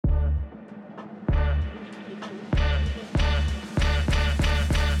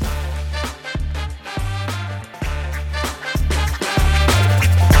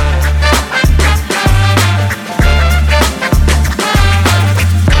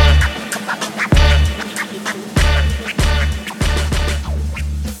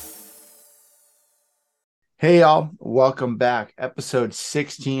Hey y'all, welcome back. Episode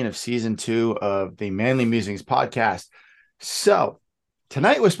 16 of season 2 of the Manly Musings podcast. So,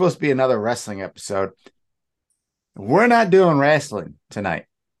 tonight was supposed to be another wrestling episode. We're not doing wrestling tonight.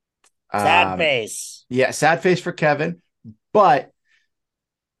 Sad Um, face. yeah, sad face for Kevin, but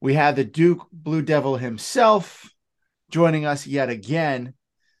we had the Duke Blue Devil himself joining us yet again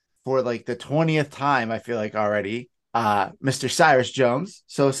for like the 20th time, I feel like already. Mr. Cyrus Jones.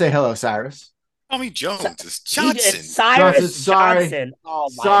 So say hello, Cyrus. Call me Sa- Jones. It's It's Johnson. Johnson, Cyrus sorry. Johnson. Oh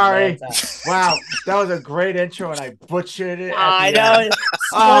my man. Sorry. Wow, that was a great intro, and I butchered it at I the end. know.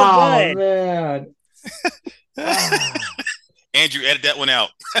 So Oh good. man. Ah. Andrew, edit that one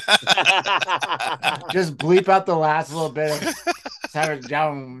out. Just bleep out the last little bit of Sarah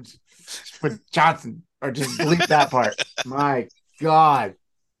Jones with Johnson, or just bleep that part. My God.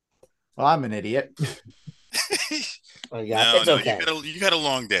 Well, I'm an idiot. Oh God, No, it's no, okay. you've had a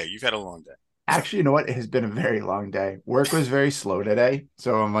long day. You've had a long day. Actually, you know what? It has been a very long day. Work was very slow today.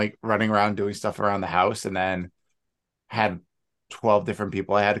 So I'm like running around doing stuff around the house, and then had 12 different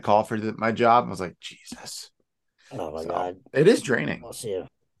people I had to call for my job. I was like, Jesus. Oh my So God. it is draining, We'll see you.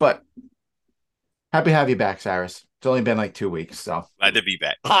 but happy to have you back, Cyrus. It's only been like 2 weeks. So Glad to be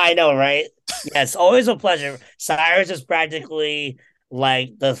back. I know, right? Yes, always a pleasure. Cyrus is practically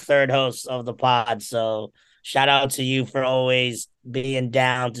like the third host of the pod. So shout out to you for always being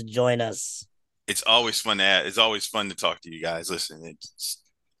down to join us. It's always fun to talk to you guys. Listen, it's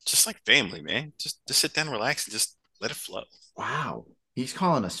just like family, man. Just sit down, relax, and just let it flow. wow, he's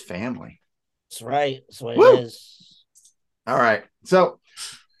calling us family. That's right. That's what it Woo! is. All right. So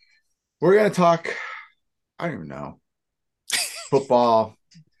we're going to talk, I don't even know, football,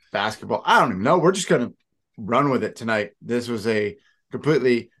 basketball. I don't even know. We're just going to run with it tonight. This was a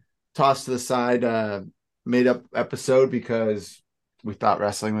completely tossed to the side, made up episode because we thought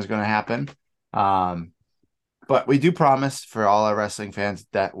wrestling was going to happen. But we do promise for all our wrestling fans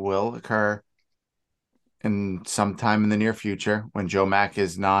that will occur in some time in the near future when Joe Mack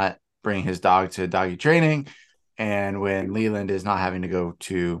is not bringing his dog to doggy training and when Leland is not having to go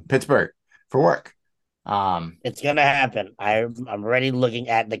to Pittsburgh for work. It's gonna happen. I'm already looking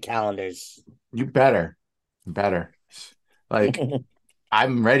at the calendars. You better. Like,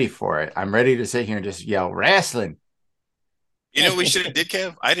 I'm ready for it. I'm ready to sit here and just yell wrestling. You know what we should have did,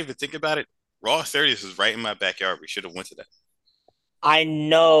 Kev? I didn't even think about it. Raw 30th is right in my backyard. We should have went to that. I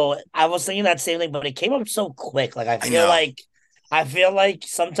know. I was thinking that same thing, but it came up so quick. Like I know. I feel like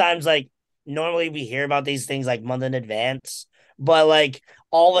sometimes like normally we hear about these things like month in advance, but like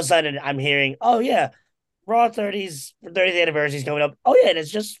all of a sudden I'm hearing, oh yeah, Raw 30th anniversary is coming up. Oh yeah, and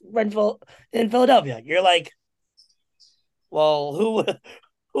it's just in Philadelphia. You're like, well, who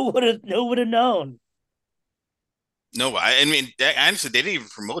would have known? No, I mean, honestly, they didn't even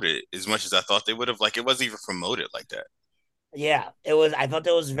promote it as much as I thought they would have. Like, it wasn't even promoted like that. Yeah, it was. I thought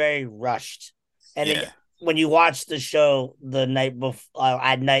that was very rushed, and then Yeah. when you watch the show the night before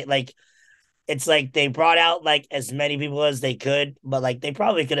at night, like it's like they brought out like as many people as they could, but like they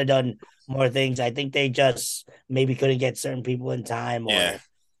probably could have done more things. I think they just maybe couldn't get certain people in time, Yeah. or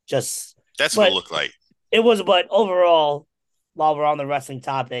just. That's what it But looked like. it was. But overall, while we're on the wrestling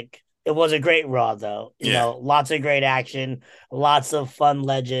topic, it was a great Raw, though. You Yeah. know, lots of great action, lots of fun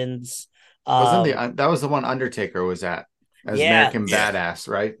legends. Wasn't the Um, that was the one Undertaker was at as yeah, American Yeah. Badass,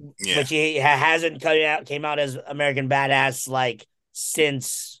 right? Yeah. which he hasn't came out as American Badass like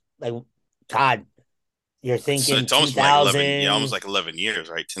since like God, you're So thinking it's almost been like 11, yeah, almost 2000. like 11 years,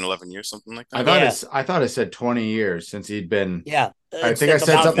 right? 10, 11 years, something like I that. thought Yeah, it's I thought it said 20 years since he'd been. yeah, I think I it's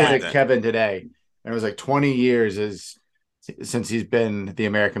said about something Something to like that. that. Kevin today, and it was like 20 years is since he's been the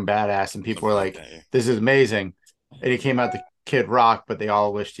American Badass, and people were Something like like, that. Yeah. "This is amazing." And he came out the Kid Rock, but they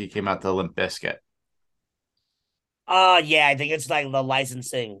all wished he came out the Limp Biscuit. Yeah, I think it's like the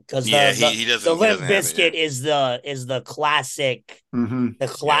licensing because Yeah, the he doesn't Limp have it. Yeah. Biscuit is Mm-hmm. the Yeah.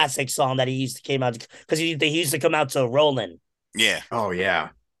 classic song that he used to came out because he used to come out to Rollin'. Yeah. Oh yeah,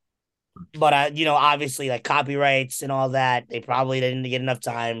 But obviously, like copyrights and all that, they probably didn't get enough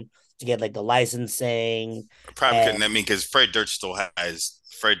time to get like the licensing. Probably And couldn't. I mean, because Fred Durst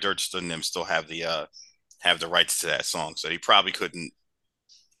and them still have the rights to that song, so he probably couldn't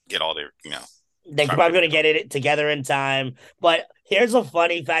get all their they probably probably couldn't gonna get all. get it together in time. But here's a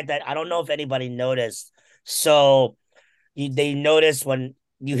funny fact that I don't know if anybody noticed. So they noticed when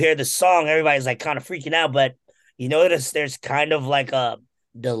you hear the song, everybody's like kind of freaking out, but you notice there's kind of like a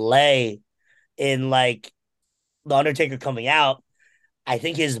delay in like the Undertaker coming out. I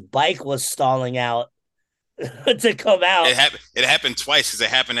think his bike was stalling out to come out. It happened twice because it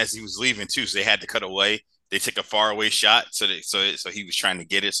happened as he was leaving too, so they had to cut away. They took a far away shot, so he was trying to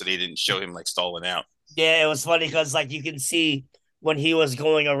get it, so they didn't show him like stalling out. Yeah, it was funny because like you can see when he was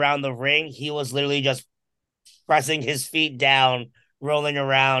going around the ring, he was literally just pressing his feet down, rolling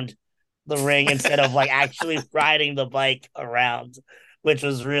around the ring instead of like actually riding the bike around, which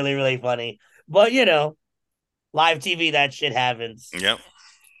was really, really funny. But live TV, that shit happens. Yep.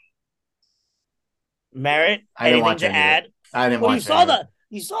 Merritt, I didn't anything watch to any of it. add? I didn't Well, watch any of it.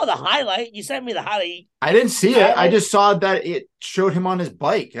 you saw the highlight. You sent me the highlight. I didn't see The it. I highlight. just saw that it showed him on his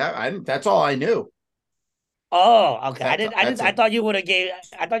bike. That's all I knew. Oh, okay. I That's didn't. I didn't. that's I it. thought you would have gave.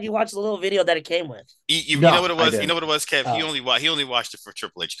 I thought you watched the little video that it came with. You know what No, it I was? You know didn't. what it was, Kev? Oh, He only watched it for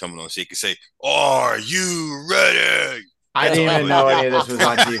Triple H coming on so he could say, "Are you ready?" I That's didn't all even it know any of this was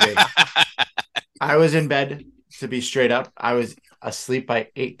on TV. was. I was in bed, to be straight up. I was asleep by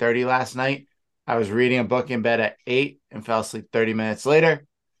 8:30 last night. I was reading a book in bed at 8 and fell asleep 30 minutes later.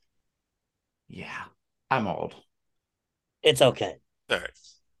 Yeah, I'm old. it's okay. All right.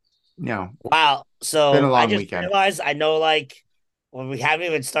 No, Wow. been a So I long just weekend. realized I know like when we haven't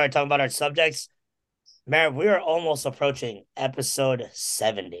even started talking about our subjects, man, we are almost approaching episode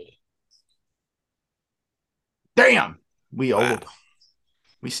 70. Damn, we Wow. old.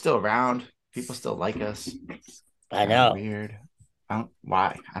 We still around. People still like us. I Kind of know. weird. I don't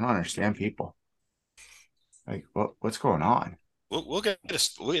why. I don't understand people. Like what's going on? We'll get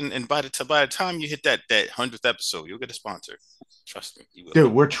this, and by the time you hit that 100th episode, you'll get a sponsor. Trust me, you will.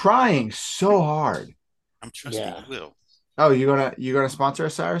 Dude, we're trying so hard. I'm trust me, Yeah. you will. Oh, you gonna sponsor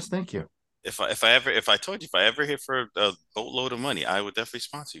us, Cyrus? Thank you. If I ever hit for a boatload of money, I would definitely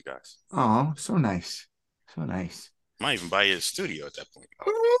sponsor you guys. Oh, so nice. So nice. Might even buy you a studio at that point.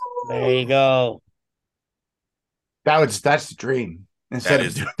 There you go. That's the dream. That Instead of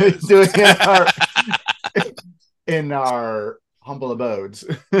is doing it in our humble abodes.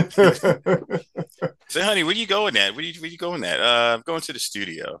 Say, honey, where you going at? Where you going at? I'm going to the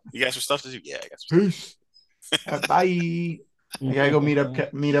studio. You got some stuff to do? Yeah, I got some stuff. Peace. Bye. I gotta go meet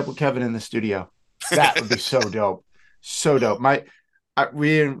up with Kevin in the studio. That would be so dope. So dope.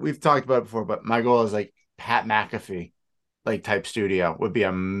 We've talked about it before, but my goal is like Pat McAfee, like type studio would be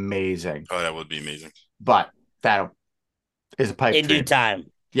amazing. Oh, that would be amazing. But that is a pipe In due dream. time.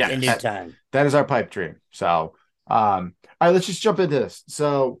 Yeah, In due time. that is our pipe dream. So, all right, let's just jump into this.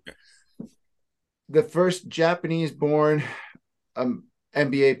 So, the first Japanese-born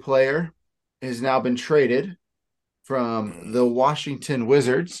NBA player has now been traded from the Washington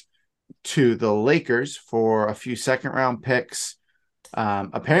Wizards to the Lakers for a few second-round picks.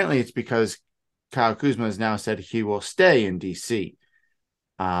 Apparently, it's because Kyle Kuzma has now said he will stay in DC.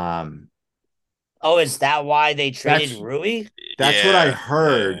 Oh, is that why they traded That's Rui? that's what I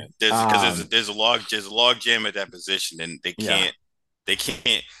heard. There's a log jam at that position, and Yeah. they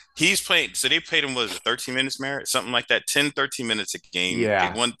can't. He's playing, so they paid him, was it 13 minutes, merit, something like that, 10, 13 minutes a game.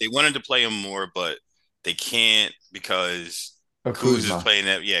 Yeah. They wanted to play him more, but they can't because Of Kuz is Kuzma. playing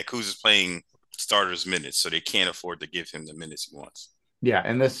that. Yeah, Kuz is playing starters minutes, so they can't afford to give him the minutes he wants. Yeah,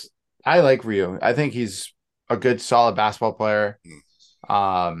 and I like Ryu. I think he's a good, solid basketball player.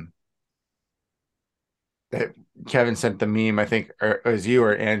 Um, Kevin sent the meme, I think, or it was you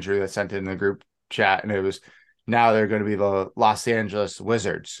or Andrew that sent it in the group chat, and it was now they're going to be the Los Angeles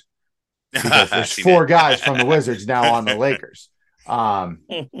Wizards because there's four guys from the Wizards now on the Lakers. And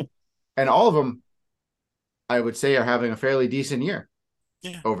all of them, I would say, are having a fairly decent year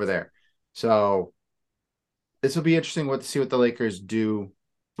over there. So this will be interesting to see what the Lakers do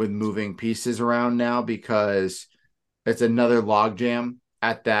with moving pieces around now, because it's another logjam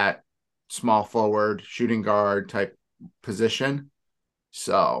at that small forward shooting guard type position.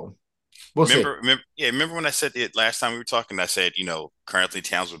 So we'll see. Remember when I said it last time we were talking? I said, currently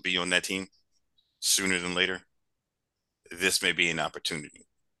Towns would be on that team sooner than later. This may be an opportunity.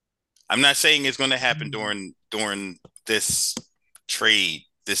 I'm not saying it's going to happen during this trade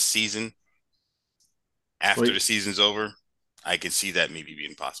this season. After the season's over, I can see that maybe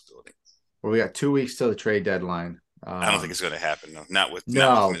being a possibility. Well, we got 2 weeks till the trade deadline. I don't think it's going to happen though. Not with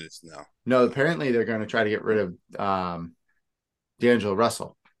minutes. No. Apparently, they're going to try to get rid of D'Angelo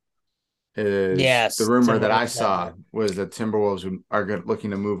Russell. Yes, the rumor that I saw was that Timberwolves are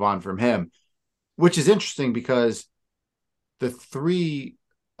looking to move on from him, which is interesting because the three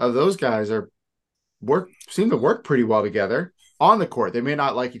of those guys seem to work pretty well together on the court. They may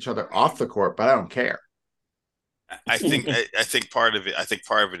not like each other off the court, but I don't care. I think part of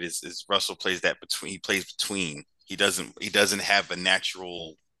it is Russell plays that between. He plays between. He doesn't have a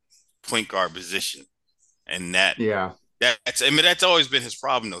natural point guard position, and that's always been his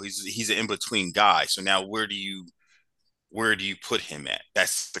problem though. He's an in between guy. So now where do you put him at?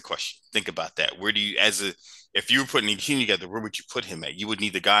 That's the question. Think about that. Where do you, if you were putting a team together, where would you put him at? You would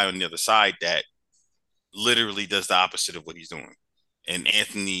need the guy on the other side that literally does the opposite of what he's doing. And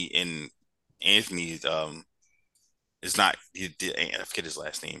Anthony is not. I forget his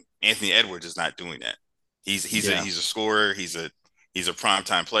last name. Anthony Edwards is not doing that. He's a scorer. He's a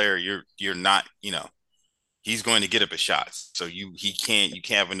primetime player. You're not. He's going to get up his shots. So you can't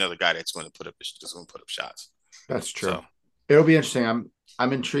have another guy that's going to put up shots. That's true. So it'll be interesting.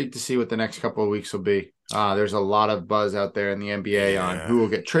 I'm intrigued to see what the next couple of weeks will be. There's a lot of buzz out there in the NBA on who will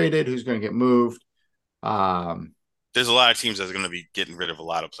get traded, who's going to get moved. There's a lot of teams that's going to be getting rid of a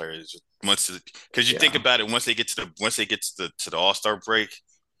lot of players because you think about it, once they get to the All-Star break,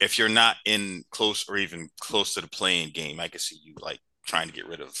 if you're not in close or even close to the playing game, I can see you like trying to get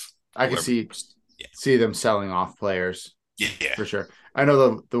rid of. I can see them selling off players. Yeah, for sure. I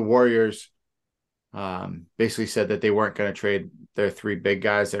know the Warriors basically said that they weren't going to trade their 3 big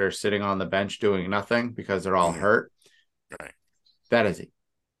guys that are sitting on the bench doing nothing because they're all hurt. Right. That is a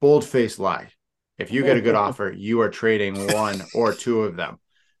bold-faced lie. If you get a good offer, you are trading 1 or 2 of them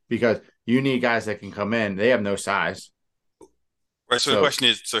because you need guys that can come in. They have no size. Right. So the question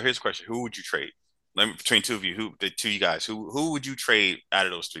is, here's the question: who would you trade? Between 2 of you, the 2 of you guys, who would you trade out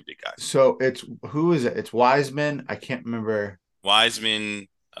of those 3 big guys? So who is it? It's Wiseman. I can't remember. Wiseman.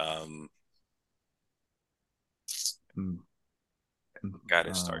 Got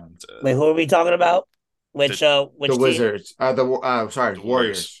to start. Wait, who are we talking about? Which the team? Wizards? The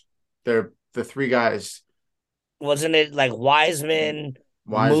Warriors. They're the 3 guys. Wasn't it like Wiseman,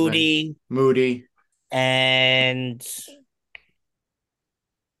 Moody, and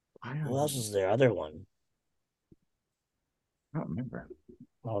who else is there? Other one. I don't remember.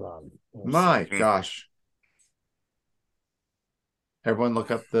 Hold on. My gosh. Everyone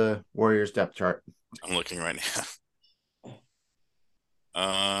look up the Warriors depth chart. I'm looking right now.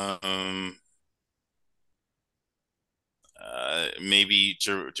 Maybe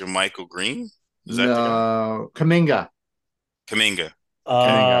JaMychal Green? Is that no, Kuminga. Kuminga.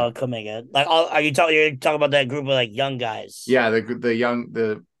 Like, you're talking about that group of like young guys? Yeah,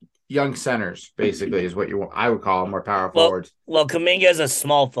 the young centers basically is what I would call them, or power forwards. Well, Kuminga is a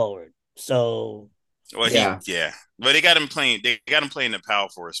small forward, so But they got him playing. They got him playing the power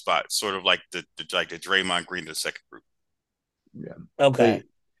forward spot, sort of like the Draymond Green of the second group. Yeah. Okay.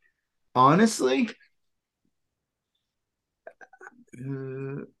 Honestly,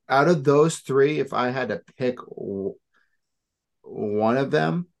 out of those 3, if I had to pick one of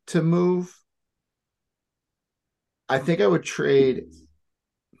them to move, I think I would trade.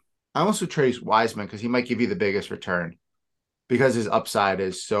 I almost would trade Wiseman because he might give you the biggest return because his upside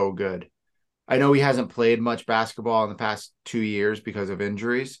is so good. I know he hasn't played much basketball in the past 2 years because of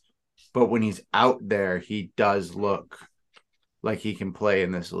injuries, but when he's out there, he does look like he can play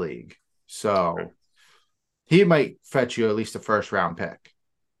in this league. So he might fetch you at least a first-round pick.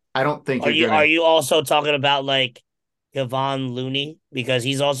 I don't think Are you also talking about like Kevon Looney, because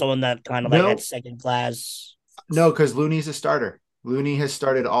he's also in that kind of like that second class? No, because Looney's a starter. Looney has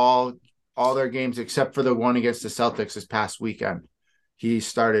started all their games except for the one against the Celtics this past weekend. He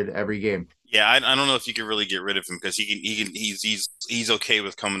started every game. Yeah, I don't know if you can really get rid of him because he's okay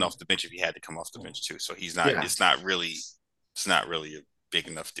with coming off the bench if he had to come off the bench too. So he's not. Yeah. It's not really a big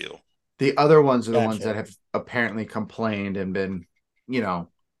enough deal. The other ones are the ones that have apparently complained and been,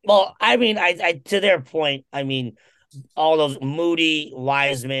 Well, I mean, I to their point, I mean, all those Moody,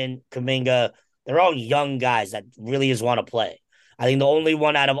 Wiseman, Kuminga, they're all young guys that really just want to play. I think the only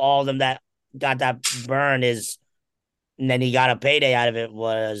one out of all of them that got that burn and then he got a payday out of it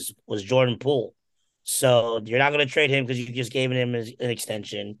was Jordan Poole. So you're not going to trade him because you just gave him an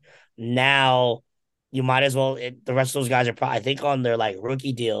extension. Now you might as well. The rest of those guys are probably, I think, on their like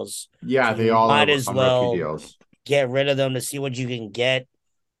rookie deals. Yeah, so they all might as well rookie deals. Get rid of them to see what you can get.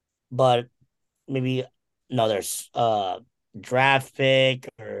 But maybe there's draft pick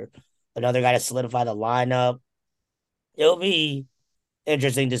or another guy to solidify the lineup. It'll be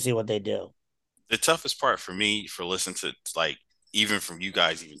interesting to see what they do. The toughest part for me for listening to, like, even from you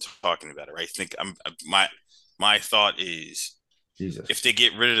guys even talking about it, right? I think my thought is, Jesus, if they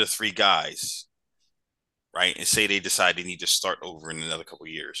get rid of the 3 guys, right, and say they decide they need to start over in another couple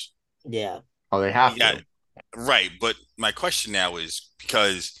of years. Yeah. Oh, they have to. Right. But my question now is,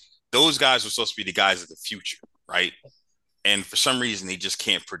 because those guys were supposed to be the guys of the future, right? And for some reason, they just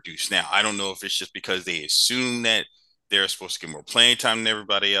can't produce now. I don't know if it's just because they assume that they're supposed to get more playing time than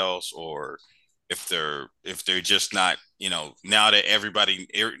everybody else, or if they're just not, now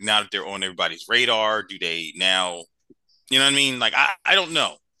that they're on everybody's radar, do they now, you know what I mean? Like, I don't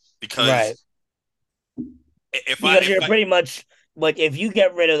know, because right. You're pretty much like, if you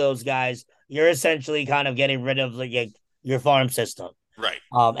get rid of those guys, you're essentially kind of getting rid of like your farm system. Right.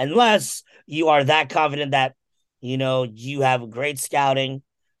 Unless you are that confident that you have great scouting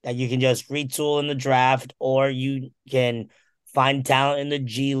that you can just retool in the draft, or you can find talent in the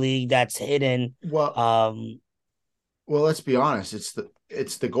G League that's hidden. Well, Um, well, let's be honest.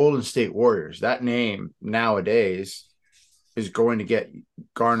 It's the Golden State Warriors. That name nowadays is going to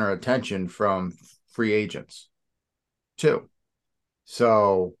garner attention from free agents too.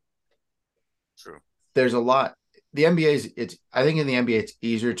 So True. there's a lot. The NBA is it's I think in the NBA it's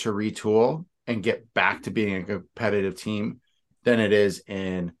easier to retool and get back to being a competitive team than it is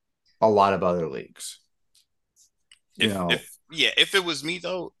in a lot of other leagues. You know, If it was me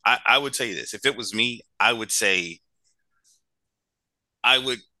though, I would say this. If it was me, I would say I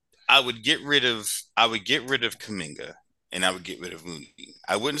would I would get rid of Kaminga and I would get rid of Mooney.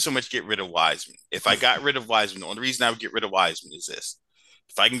 I wouldn't so much get rid of Wiseman. If I got rid of Wiseman, the only reason I would get rid of Wiseman is this.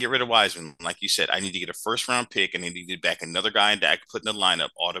 If I can get rid of Wiseman, like you said, I need to get a first round pick and I need to get back another guy that I can put in the lineup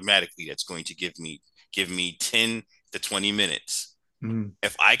automatically that's going to give me 10 to 20 minutes. mm,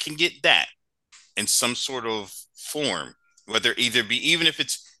 If I can get that in some sort of form, whether either be even if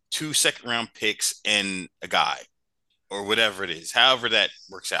it's 2 second round picks and a guy or whatever it is, however that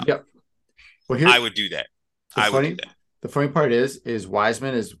works out. yep. Well, I would do that. the I would do funny that. the funny part is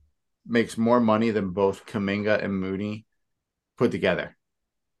Wiseman makes more money than both Kaminga and Mooney put together,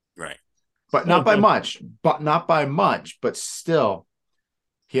 Right. but not by much. But still,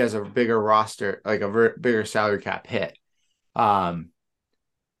 he has a bigger roster, like a bigger salary cap hit. Um,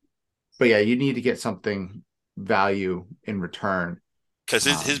 but yeah, you need to get something value in return. Because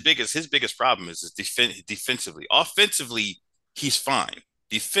his biggest problem is defensively. Offensively, he's fine.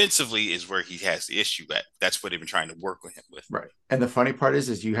 Defensively is where he has the issue at. That's what they've been trying to work with him with. Right. And the funny part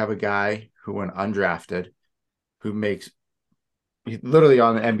is you have a guy who went undrafted, who makes literally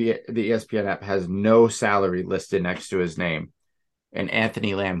on the the ESPN app has no salary listed next to his name, and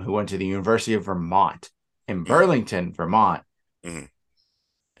Anthony Lamb, who went to the University of Vermont in Burlington, Vermont. Mm-hmm.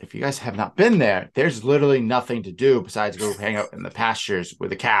 If you guys have not been there, there's literally nothing to do besides go hang out in the pastures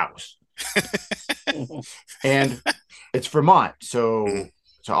with the cows. And it's Vermont. So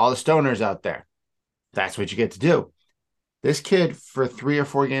all the stoners out there, that's what you get to do. This kid for 3 or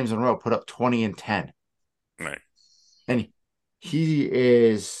 4 games in a row put up 20 and 10. Right. And he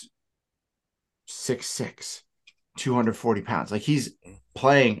is 6'6", 240 pounds. Like he's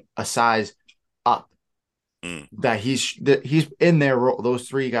playing a size up. That he's in their role. Those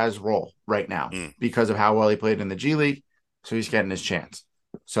 3 guys' role right now because of how well he played in the G League. So he's getting his chance.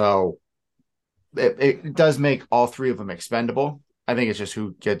 So it does make all 3 of them expendable. I think it's just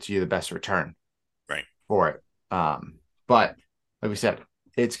who gets you the best return, right, for it. But like we said,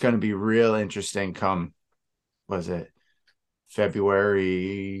 it's going to be real interesting. Come, was it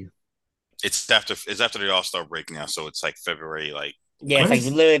February? It's after the All-Star break now, so it's like February. Like it's like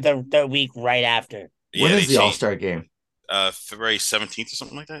literally the week right after. When is the All-Star game? February 17th or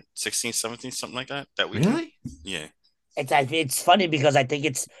something like that. 16th, 17th, something like that. That weekend. Really? Yeah. It's funny because I think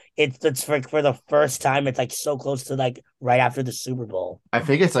it's for the first time it's like so close to like right after the Super Bowl. I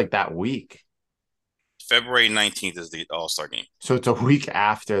think it's like that week. February 19th is the All-Star game. So it's a week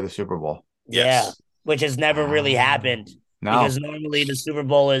after the Super Bowl. Yes. Yeah, which has never really happened. No. Because normally the Super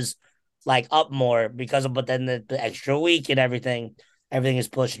Bowl is like up more but then the extra week and everything is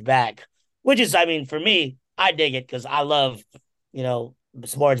pushed back. Which is, I mean, for me, I dig it because I love,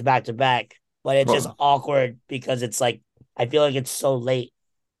 sports back to back. But it's just awkward because it's like I feel like it's so late.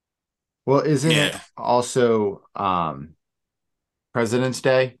 Well, isn't it also President's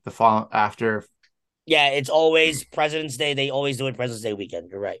Day the fall after? Yeah, it's always President's Day. They always do it President's Day weekend.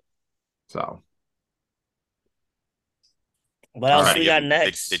 You're right. So, what else we got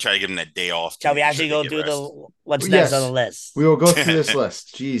next? They try to give them that day off. Shall we actually go through what's next on the list? We will go through this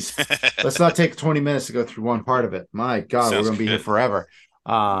list. Jeez, let's not take 20 minutes to go through one part of it. My God, we're going to be here forever.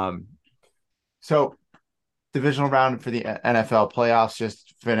 So, divisional round for the NFL playoffs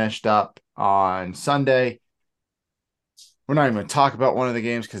just finished up on Sunday. We're not even going to talk about one of the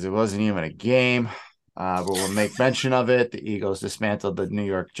games because it wasn't even a game, but we'll make mention of it. The Eagles dismantled the New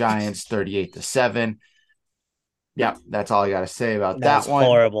York Giants 38-7. Yeah, that's all I got to say about that one.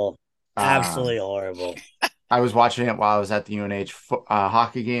 Horrible. Absolutely horrible. I was watching it while I was at the UNH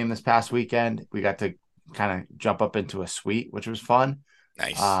hockey game this past weekend. We got to kind of jump up into a suite, which was fun.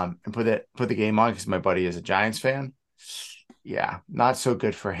 Nice. And put the game on because my buddy is a Giants fan. Yeah, not so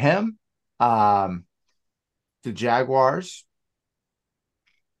good for him. The Jaguars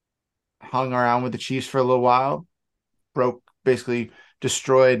hung around with the Chiefs for a little while. Basically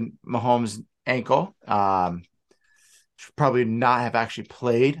destroyed Mahomes' ankle. Should probably not have actually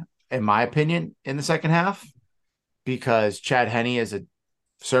played, in my opinion, in the second half because Chad Henne is a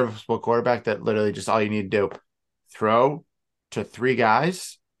serviceable quarterback that literally just all you need to do, throw to 3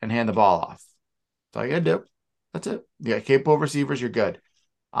 guys and hand the ball off. That's all you gotta do. That's it. You got capable receivers, you're good.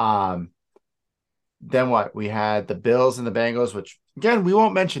 Then what? We had the Bills and the Bengals, which again, we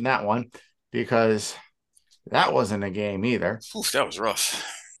won't mention that one because that wasn't a game either. Oof, that was rough.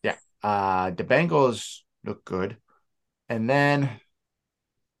 Yeah. The Bengals look good. And then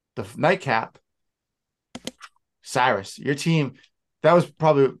the nightcap, Cyrus, your team, that was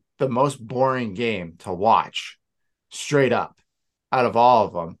probably the most boring game to watch straight up out of all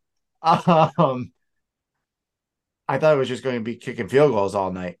of them. I thought it was just going to be kicking field goals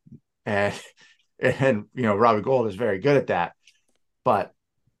all night. And Robbie Gould is very good at that. But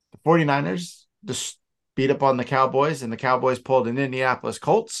the 49ers just beat up on the Cowboys, and the Cowboys pulled an Indianapolis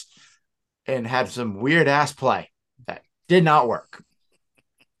Colts and had some weird ass play that did not work.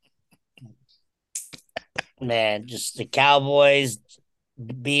 Man, just the Cowboys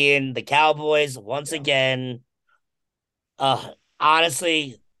being the Cowboys once again.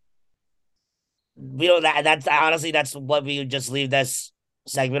 Honestly, we don't. That's honestly that's what we would just leave this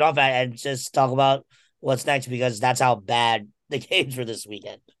segment off at and just talk about what's next because that's how bad the games were this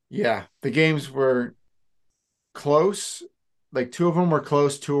weekend. Yeah, the games were close. Like 2 of them were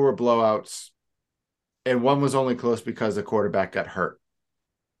close, 2 were blowouts, and one was only close because the quarterback got hurt.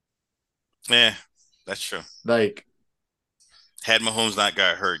 Yeah, that's true. Like, had Mahomes not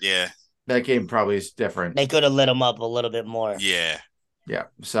got hurt, yeah, that game probably is different. They could have lit him up a little bit more. Yeah.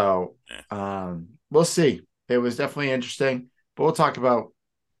 So, we'll see. It was definitely interesting, but we'll talk about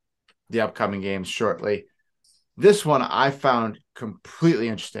the upcoming games shortly. This one I found completely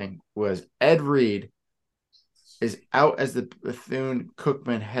interesting was Ed Reed is out as the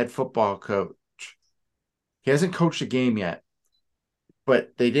Bethune-Cookman head football coach. He hasn't coached a game yet,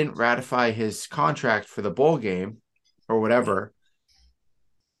 but they didn't ratify his contract for the bowl game or whatever.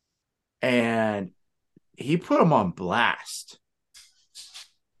 And he put him on blast.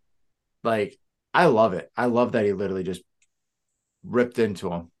 Like, I love it. I love that he literally just ripped into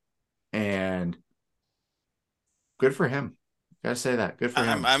him. And good for him. Gotta say that. Good for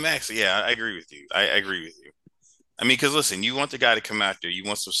him. I'm actually, yeah, I agree with you. I agree with you. I mean, because listen, you want the guy to come out there, you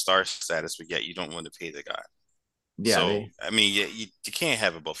want some star status, but yet you don't want to pay the guy. Yeah. So, I mean, yeah, you can't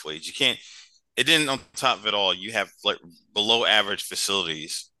have it both ways. You can't, it didn't on top of it all, you have like below average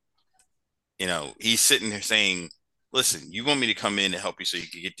facilities. He's sitting there saying, listen, you want me to come in and help you so you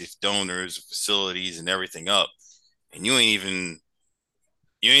can get these donors, facilities, and everything up. And you ain't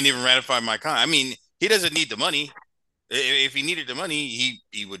even ratified my contract. I mean, he doesn't need the money. If he needed the money,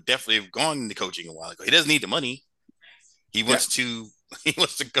 he would definitely have gone into coaching a while ago. He doesn't need the money. He wants to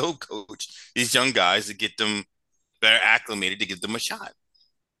go coach these young guys to get them better acclimated to give them a shot.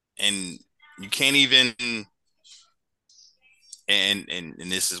 And you can't even and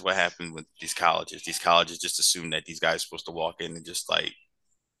this is what happened with these colleges. These colleges just assume that these guys are supposed to walk in and just like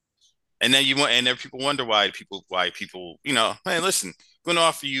and then people wonder why people, hey, listen, I'm going to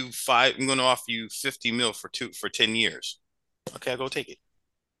offer you 50 mil for 10 years. Okay, I'll go take it.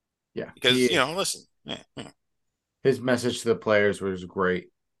 Yeah. Because, listen. Yeah. His message to the players was great.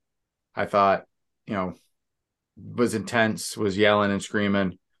 I thought, was intense, was yelling and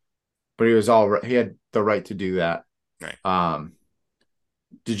screaming, but he had the right to do that. Right.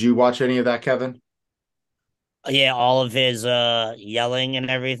 Did you watch any of that, Kevin? Yeah, all of his yelling and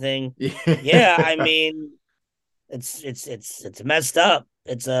everything. Yeah, I mean, it's messed up.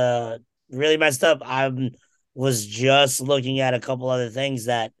 It's really messed up. I was just looking at a couple other things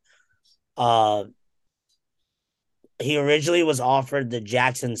that he originally was offered the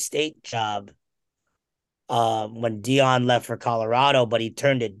Jackson State job when Deion left for Colorado, but he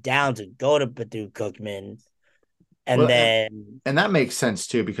turned it down to go to Bethune-Cookman. And that makes sense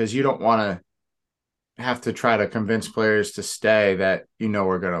too, because you don't want to have to try to convince players to stay that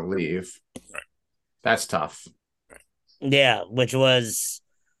we're going to leave. Right. That's tough. Right. Yeah, which was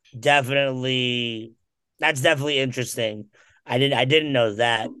definitely interesting. I didn't know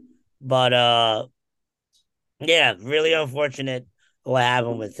that, but yeah, really unfortunate what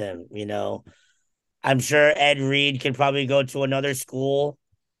happened with him. I'm sure Ed Reed can probably go to another school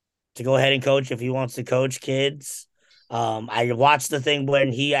to go ahead and coach if he wants to coach kids. I watched the thing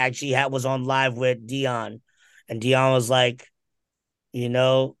when he actually was on live with Deion, and Deion was like,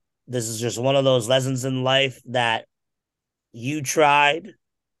 this is just one of those lessons in life that you tried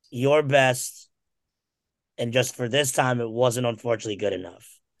your best, and just for this time, it wasn't unfortunately good enough.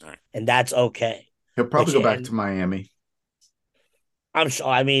 Right. And that's okay. He'll probably go back to Miami. I'm sure.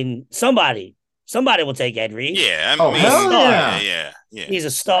 I mean, somebody will take Ed Reed. Yeah. Hell yeah. Yeah. He's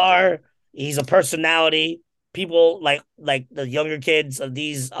a star. He's a personality. people like the younger kids of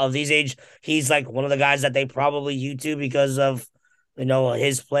these age, he's like one of the guys that they probably YouTube because of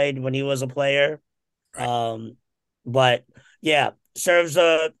his play when he was a player. Right. But yeah, serves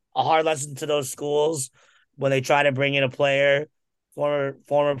a hard lesson to those schools when they try to bring in a player,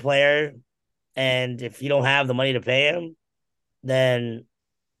 former player, and if you don't have the money to pay him, then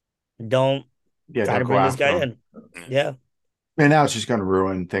don't Yeah, try don't to go bring this after guy him. in. Yeah. And now it's just going to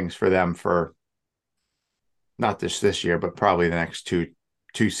ruin things for them for not this year, but probably the next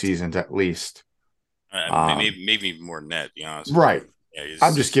two seasons at least. Maybe more than that, to be honest with Right. you. Yeah,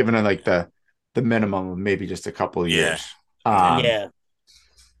 I'm just giving it like the minimum of maybe just a couple of Yeah. years. Yeah.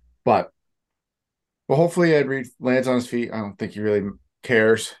 But well, hopefully Ed Reed lands on his feet. I don't think he really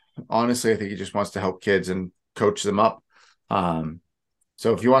cares. Honestly, I think he just wants to help kids and coach them up.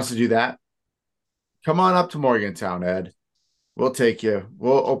 So if he wants to do that, come on up to Morgantown, Ed. We'll take you.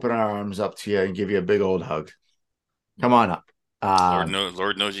 We'll open our arms up to you and give you a big old hug. Come on up.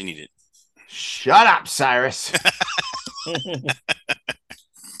 Lord knows you need it. Shut up, Cyrus.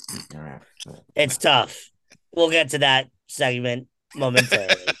 It's tough. We'll get to that segment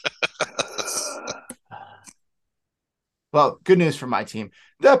momentarily. Well, good news for my team.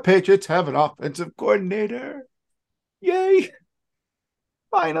 The Patriots have an offensive coordinator. Yay.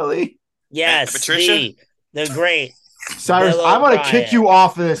 Finally. Yes, Patricia? the great Cyrus, Bill I'm going to O'Brien. kick you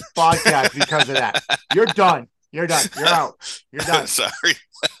off of this podcast because of that. You're done. You're done. You're out. You're done. Sorry.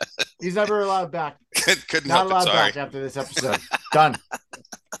 He's never allowed back. Couldn't Not help it. allowed Sorry. back after this episode. Done.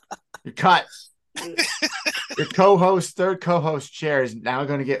 You're cut. Your co-host, third co-host chair is now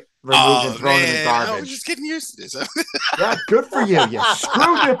going to get removed and thrown in the garbage. I was just getting used to this. Yeah, good for you. You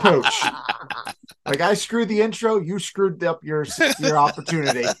screwed your pooch. Like I screwed the intro, you screwed up your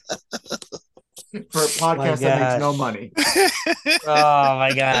opportunity for a podcast that makes no money. Oh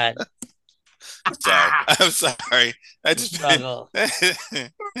my god. I'm sorry. I just struggle.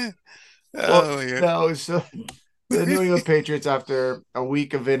 No, so the New England Patriots, after a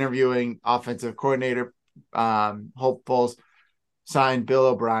week of interviewing offensive coordinator hopefuls, signed Bill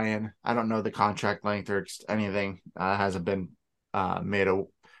O'Brien. I don't know the contract length or anything. Hasn't been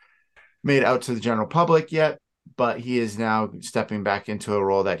made out to the general public yet, but he is now stepping back into a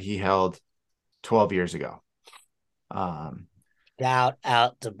role that he held 12 years ago. Shout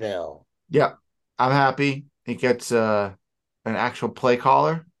out to Bill. Yeah, I'm happy. He gets an actual play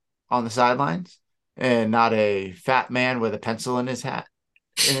caller on the sidelines and not a fat man with a pencil in his hat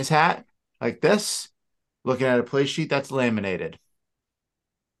like this, looking at a play sheet that's laminated.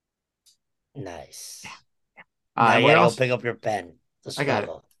 Nice. Now you gotta go pick up your pen. I got it.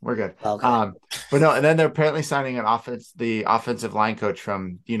 We're good. Okay. But no, and then they're apparently signing the offensive line coach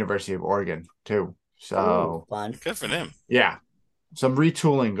from the University of Oregon too. So fun. Good for them. Yeah, some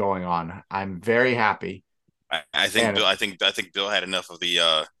retooling going on. I'm very happy. I think Bill had enough of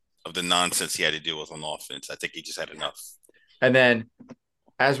the nonsense he had to deal with on offense. I think he just had enough. And then,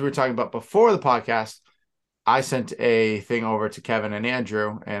 as we were talking about before the podcast, I sent a thing over to Kevin and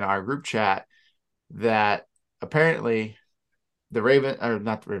Andrew in our group chat that apparently the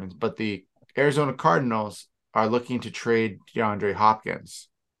Arizona Cardinals are looking to trade DeAndre Hopkins,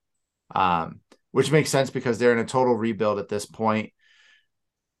 which makes sense because they're in a total rebuild at this point.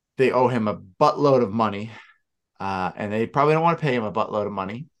 They owe him a buttload of money, and they probably don't want to pay him a buttload of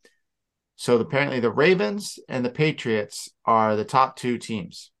money. So apparently the Ravens and the Patriots are the top two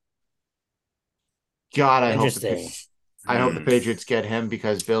teams. God, I hope the Patriots get him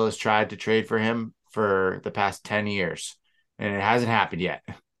because Bill has tried to trade for him for the past 10 years, and it hasn't happened yet.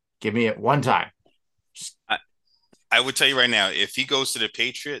 Give me it one time. I would tell you right now, if he goes to the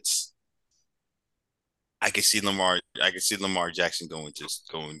Patriots, I could see Lamar Jackson going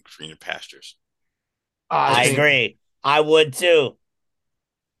greener pastures. I agree. I would too.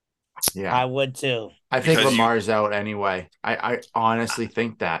 Yeah, I would too. I think Lamar's out anyway. I honestly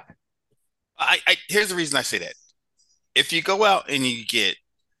think that. Here's the reason I say that. If you go out and you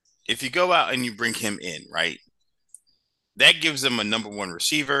bring him in, right? That gives them a number one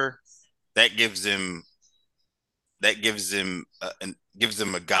receiver. That gives them a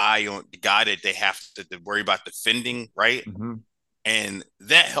guy that they have to worry about defending, right? Mm-hmm. And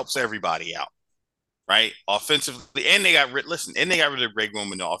that helps everybody out, right? Offensively, and they got rid of Greg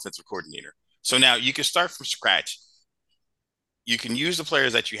Roman, the offensive coordinator. So now you can start from scratch. You can use the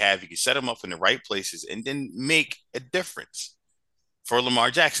players that you have. You can set them up in the right places and then make a difference for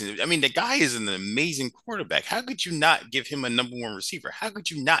Lamar Jackson. I mean, the guy is an amazing quarterback. How could you not give him a number one receiver? How could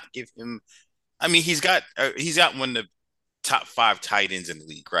you not give him? I mean, he's got one of the top 5 tight ends in the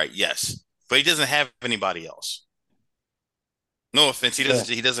league, right? Yes, but he doesn't have anybody else. No offense, he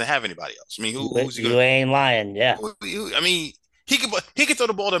doesn't. He doesn't have anybody else. I mean, who's he going? You ain't lying. Yeah. I mean, he could throw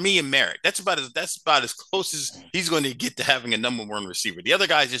the ball to me and Merritt. That's about as close as he's going to get to having a number one receiver. The other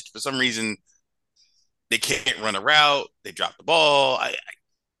guys just for some reason they can't run a route. They drop the ball.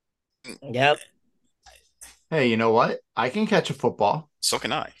 Yep. Hey, you know what? I can catch a football. So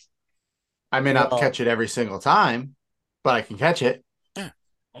can I. I may not Well, catch it every single time, but I can catch it. Yeah.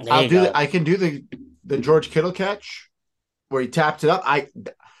 there you go. I can do the George Kittle catch where he tapped it up.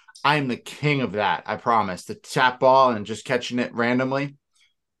 I'm the king of that. I promise. The tap ball and just catching it randomly.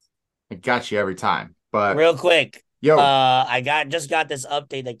 I got you every time. But Real quick, yo, I just got this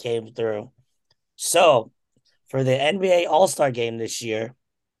update that came through. So for the NBA All Star Game this year,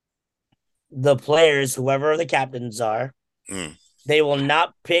 the players, whoever the captains are, Mm. they will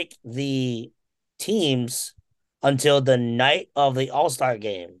not pick the teams until the night of the All Star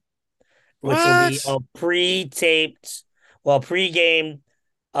Game, which will be What? a pre-taped, pre-game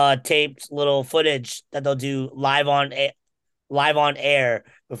taped little footage that they'll do live on air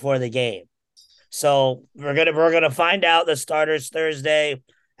before the game. So we're gonna find out the starters Thursday,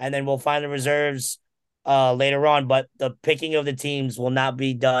 and then we'll find the reserves later on. But the picking of the teams will not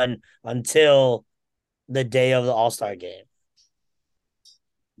be done until the day of the All Star game.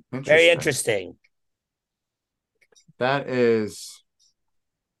 Very interesting. interesting. That is,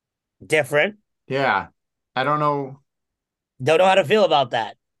 Different. yeah. I don't know. Don't know how to feel about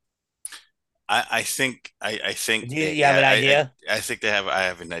that. I think Do you have an idea? I think I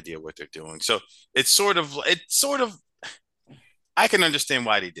have an idea what they're doing. So it's sort of I can understand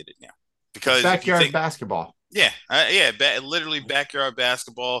why they did it now It's because if you backyard think basketball. literally backyard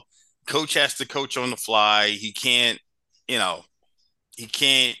basketball. Coach has to coach on the fly. You know, he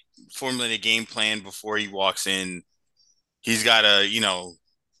can't formulate a game plan before he walks in. He's got to,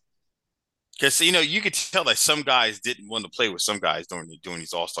 because you could tell that some guys didn't want to play with some guys during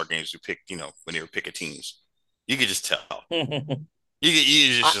these All Star games. Who pick, when they were picking teams, you could just tell. You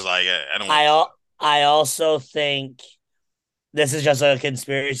I, just like I don't want to do I I also think this is just a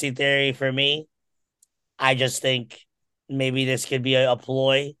conspiracy theory for me. I just think maybe this could be a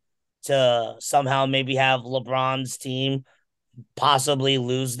ploy to somehow maybe have LeBron's team possibly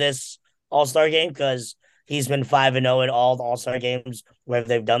lose this All Star game because he's been 5-0 in all the All Star games where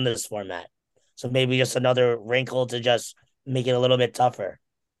they've done this format. So maybe just another wrinkle to just make it a little bit tougher.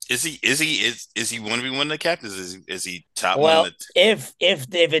 Is he one to be one of the captains? Is he top one of Well, the? if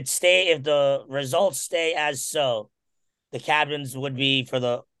the results stay as so, the captains would be for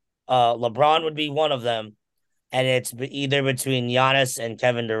the LeBron would be one of them, and it's either between Giannis and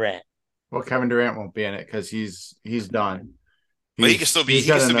Kevin Durant. Well, Kevin Durant won't be in it because he's done. But he can still be He's he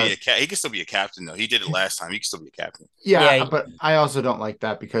can got still be enough. a he can still be a captain though. He did it last time. He can still be a captain. Yeah, Yeah, but I also don't like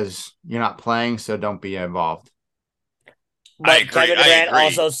that because you're not playing, so don't be involved. I but agree. Kevin I Durant agree.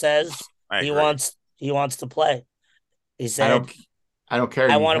 also says I he agree. wants to play. He I said, don't I don't care.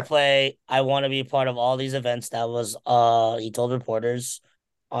 "I want to play. I want to be part of all these events." That was he told reporters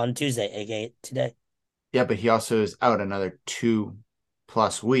on Tuesday, aka today. Yeah, but he also is out another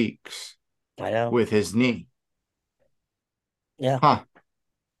 2+ weeks I know. with his knee. Yeah. Huh.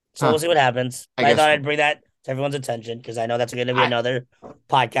 So Huh. we'll see what happens. I I guess thought I'd bring that to everyone's attention because I know that's going to be I another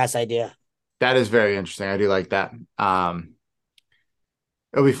podcast idea. that is very interesting. I do like that.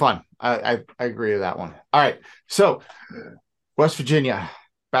 It'll be fun. I agree with that one. All right. So West Virginia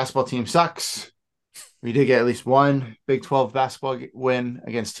basketball team sucks. We did get at least one Big 12 basketball win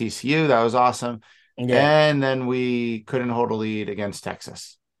against TCU. That was awesome. Yeah. And then we couldn't hold a lead against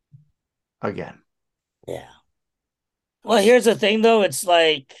Texas again. Yeah. Well, here's the thing, though. It's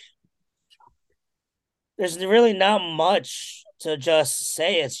like there's really not much to just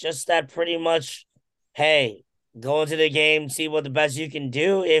say. It's just that pretty much, hey, go into the game, see what the best you can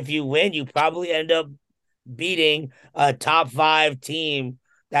do. If you win, you probably end up beating a top 5 team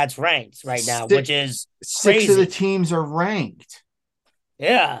that's ranked right now, which is Six of the crazy. teams are ranked.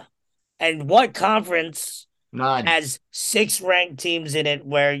 Yeah. And what conference None. has 6 ranked teams in it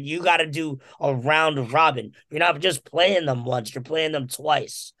where you got to do a round robin? You're not just playing them once, you're playing them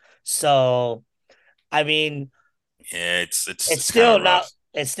twice. So, I mean, Yeah, it's it's it's kind still of not rough.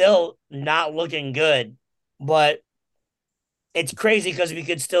 it's still not looking good, but it's crazy because we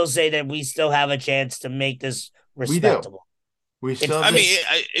could still say that we still have a chance to make this We do. respectable. We still It's have I mean, this.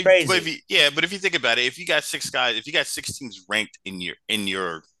 it's but if crazy. you, yeah, but if you think about it, if you got 6 teams ranked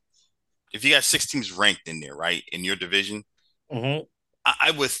if you got 6 teams ranked in there, right, in your division, Hmm.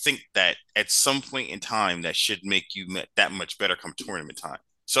 I would think that at some point in time that should make you that much better come tournament time.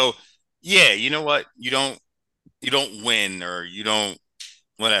 So, yeah, you know what? You don't win or you don't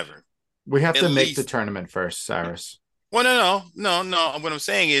whatever. We have At to make the least tournament first, Cyrus. Well, no. What I'm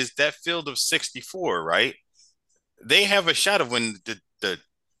saying is that field of 64, right? They have a shot of winning the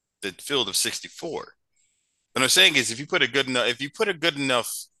field of 64. What I'm saying is, if you put a good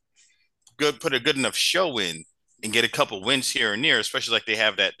enough show in and get a couple wins here and there, especially like they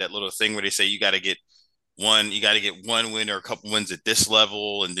have that little thing where they say you got to get one win or a couple wins at this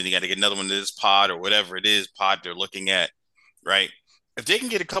level, and then you got to get another one to this pod or whatever it is pod they're looking at, right? If they can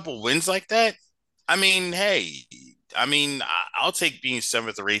get a couple wins like that, I mean, hey, I'll take being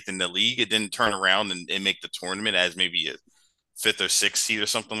seventh or eighth in the league and then turn around and make the tournament as maybe a fifth or sixth seed or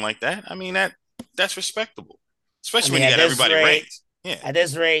something like that. I mean that's respectable, I especially mean, when you got everybody ranked. Yeah, at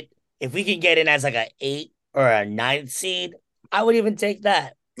this rate, if we can get in as like a 8 or a 9th seed, I would even take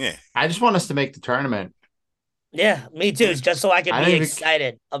that. yeah. I just want us to make the tournament. Yeah, me too. Yeah. It's just so I can I be don't even.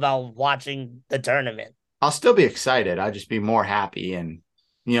 excited about watching the tournament. I'll still be excited. I'll just be more happy and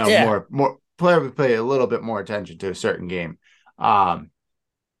Yeah, more player would pay a little bit more attention to a certain game. Um,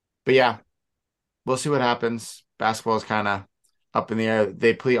 but yeah, we'll see what happens. Basketball is kind of up in the air.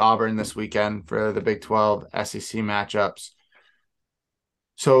 They play Auburn this weekend for the Big 12 SEC matchups.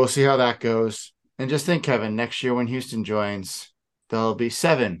 So we'll see how that goes. And just think, Kevin, next year when Houston joins, there'll be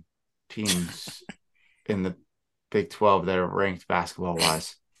 7 teams in the Big 12 that are ranked basketball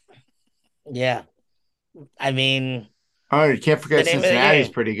wise. yeah. I mean, Oh, you can't the forget name of the Cincinnati's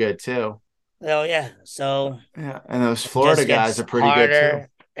game. pretty good too. Oh yeah. So Yeah, and those it Florida just guys gets are pretty good too. harder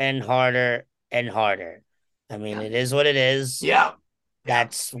and harder and harder. I mean, Yeah. it is what it is. Yeah. Yeah.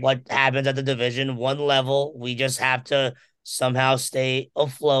 That's what happens at the Division One level. We just have to somehow stay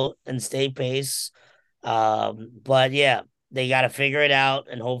afloat and stay pace. But yeah, they got to figure it out,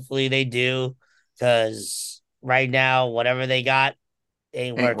 and hopefully they do, because right now, whatever they got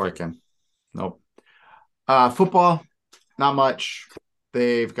ain't Ain't working. working. Nope. Football, not much.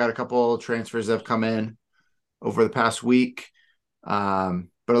 They've got a couple transfers that have come in over the past week.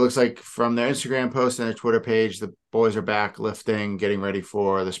 But it looks like from their Instagram post and their Twitter page, the boys are back lifting, getting ready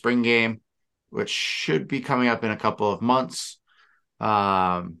for the spring game, which should be coming up in a couple of months.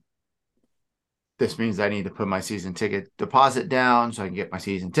 Um, this means I need to put my season ticket deposit down so I can get my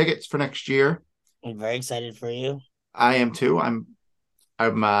season tickets for next year. I'm very excited for you. I am too. I'm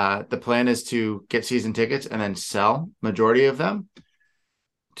the plan is to get season tickets and then sell majority of them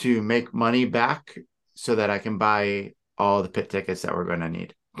to make money back so that I can buy all the pit tickets that we're going to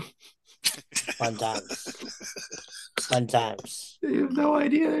need. Fun times. Fun times. You have no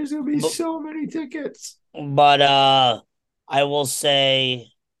idea. There's going to be But, so many tickets. but I will say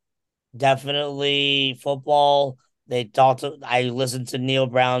definitely football. They talked. I listened to Neil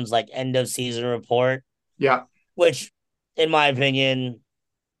Brown's like end of season report, Yeah. which, in my opinion,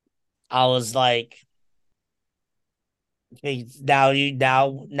 I was like,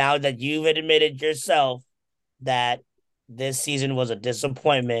 now that you've admitted yourself that this season was a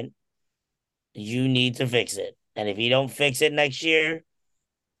disappointment, you need to fix it. And if you don't fix it next year,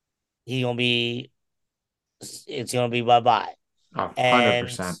 he gonna be it's gonna be bye bye. Oh, And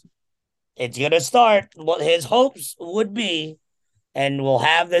 100%. it's gonna start what his hopes would be, and we'll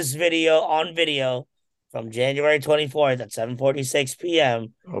have this video on video from January 24th at 7:46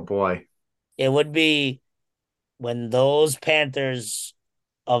 p.m. Oh, boy. It would be when those Panthers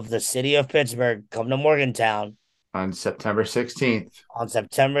of the city of Pittsburgh come to Morgantown On September 16th. on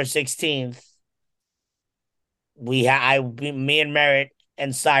September 16th. Me and Merritt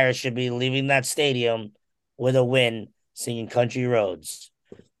and Cyrus should be leaving that stadium with a win, singing "Country Roads."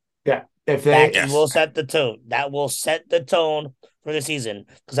 Yeah. If That they, Yes. will set the tone. That will set the tone for the season,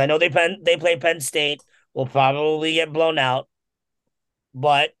 because I know they play Penn State. Will probably get blown out,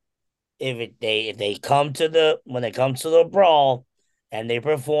 but if they come to the brawl and they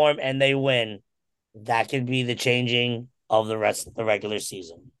perform and they win, that could be the changing of the rest of the regular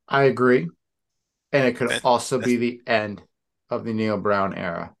season. I agree. And it could That, also be that's the end of the Neil Brown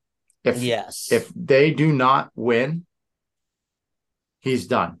era. If Yes. they do not win, he's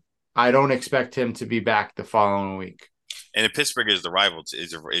done. I don't expect him to be back the following week. and if Pittsburgh is the rival,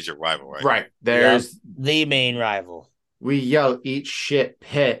 is your rival, right? Right. Yep. The main rival. We yell eat shit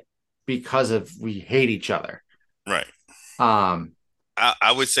Pitt because of we hate each other. Right. Um,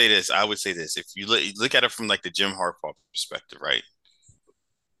 I would say this. I would say this. If you look at it from like the Jim Harbaugh perspective, right?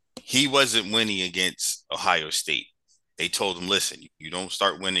 He wasn't winning against Ohio State. They told him, listen, you don't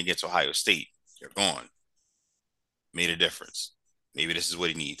start winning against Ohio State, you're gone. Made a difference. Maybe this is what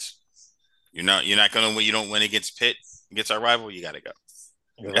he needs. You're not gonna win. You don't win against Pitt, against our rival. You got to go.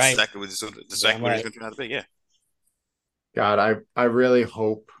 You're That's right. exactly what Right. it's going to turn out to be. Yeah. God, I really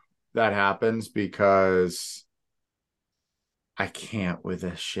hope that happens because I can't with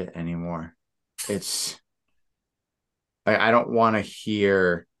this shit anymore. It's I don't want to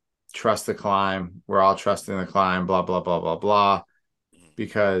hear trust the climb. We're all trusting the climb, blah, blah, blah, blah, blah,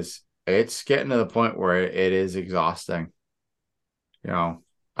 because it's getting to the point where it is exhausting. You know,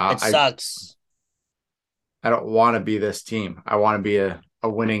 It I sucks. I don't want to be this team. I want to be a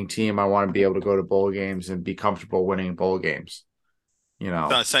winning team. I want to be able to go to bowl games and be comfortable winning bowl games. You know,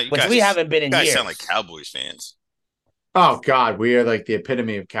 You Which we haven't been in guys years. sound like Cowboys fans. oh God, we are like the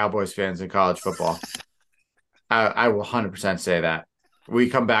epitome of Cowboys fans in college football. I will 100% say that. We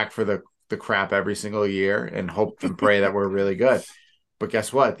come back for the crap every single year and hope and pray that we're really good. But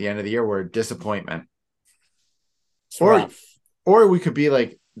guess what? At the end of the year, we're a disappointment. It's Or rough. or we could be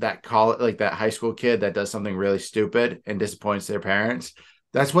like that high school kid that does something really stupid and disappoints their parents.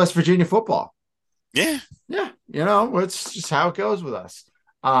 That's West Virginia football. Yeah. Yeah, it's just how it goes with us.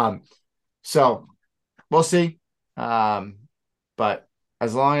 So we'll see. But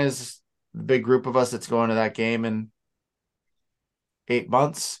as long as the big group of us that's going to that game in 8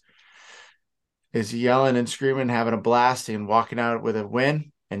 months is yelling and screaming, having a blast, and walking out with a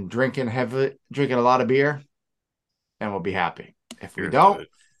win and drinking a lot of beer, then we'll be happy. If we don't,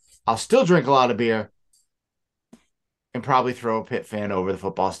 I'll still drink a lot of beer and probably throw a Pitt fan over the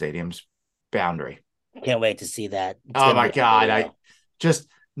football stadium's boundary. Can't wait to see that. Oh my God.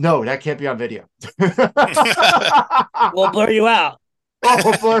 No, that can't be on video. We'll blur you out.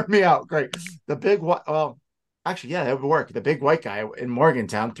 Oh, blur me out. Great. Actually, yeah, that would work. The big white guy in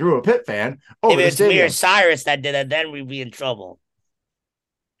Morgantown threw a Pitt fan over the stadium. If it's Cyrus that did it, then we'd be in trouble.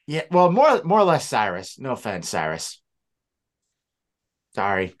 Yeah, well, more or less Cyrus. No offense, Cyrus.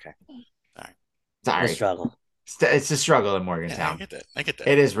 Sorry. Okay. All right. Sorry. The struggle. It's a struggle in Morgantown. Yeah, I get that.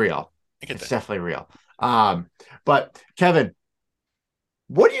 It is real. It's definitely real. But Kevin,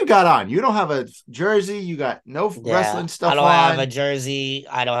 what do you got on? You don't have a jersey. You got no wrestling stuff on. I don't have a jersey.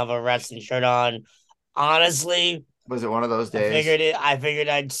 I don't have a wrestling shirt on. Honestly, was it one of those days? I figured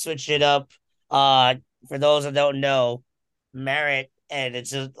I'd switch it up. For those that don't know, Merritt, and it's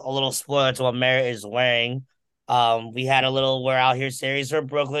just a little spoiler to what Merritt is wearing. We had a little We're Out Here series for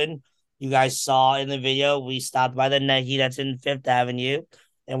Brooklyn. You guys saw in the video, we stopped by the Nike that's in Fifth Avenue.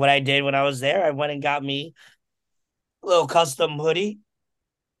 And what I did when I was there, I went and got me a little custom hoodie.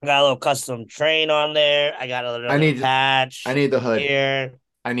 I got a little custom train on there. I got a little patch. I need the hood. Here.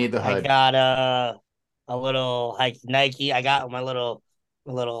 I need the hood. I got a little Nike. I got my little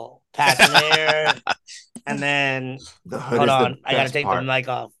patch there. And then the hood hold on. I gotta take the mic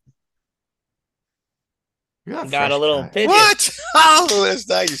off. Got a little pigeon. What? Oh, that's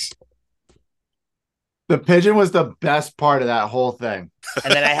nice. The pigeon was the best part of that whole thing.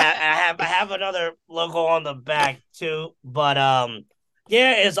 And then I have another logo on the back too. But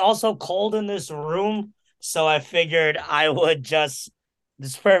yeah, it's also cold in this room. So I figured I would this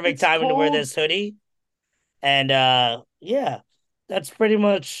perfect timing to wear this hoodie. And yeah, that's pretty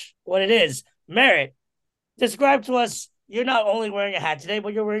much what it is. Merritt, describe to us, you're not only wearing a hat today,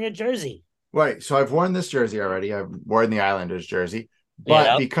 but you're wearing a jersey. Right. So I've worn this jersey already. I've worn the Islanders jersey.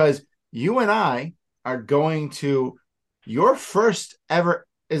 But because you and I are going to your first ever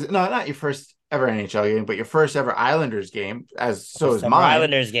not your first ever NHL game, but your first ever Islanders game, is mine.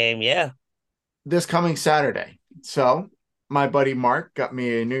 Islanders game, yeah. This coming Saturday. So my buddy Mark got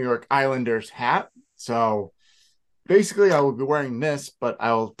me a New York Islanders hat. So basically I will be wearing this, but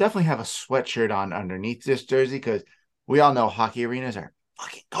I will definitely have a sweatshirt on underneath this jersey because we all know hockey arenas are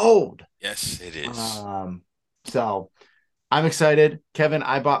fucking cold. Yes, it is. So I'm excited. Kevin,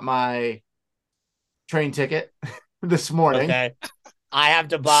 I bought my train ticket this morning. Okay. I have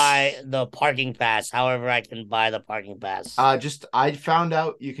to buy the parking pass. However, I can buy the parking pass. I found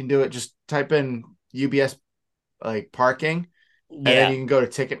out you can do it. Just type in UBS like parking, and then you can go to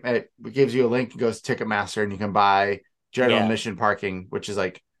Ticket. It gives you a link. It goes to Ticketmaster, and you can buy general admission parking, which is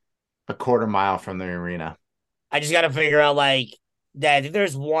like a quarter mile from the arena. I just got to figure out that. I think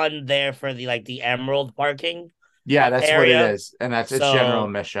there's one there for the Emerald parking. Yeah, that's area. What it is, and it's general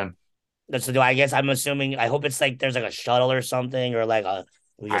admission. So I guess I'm assuming. I hope it's there's a shuttle or something, or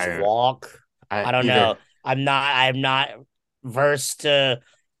we just walk. I don't know. I'm not versed to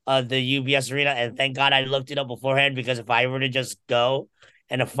the UBS arena, and thank God I looked it up beforehand, because if I were to just go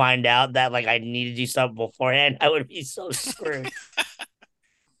and to find out that I need to do something beforehand, I would be so screwed.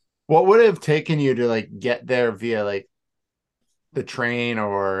 What would it have taken you to get there via the train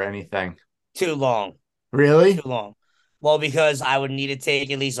or anything? Too long. Really? Too long. Well, because I would need to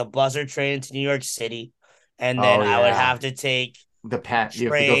take at least a bus or train to New York City, and then I would have to take the Penn.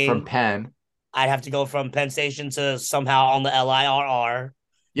 You have to go from Penn. I'd have to go from Penn Station to somehow on the LIRR.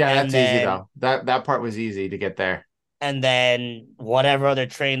 Yeah, that's easy though. That part was easy to get there. And then whatever other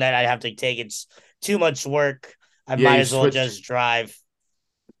train that I'd have to take, it's too much work. I Yeah, might you as well switched. just drive.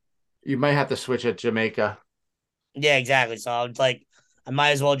 You might have to switch at Jamaica. Yeah, exactly. So it's like I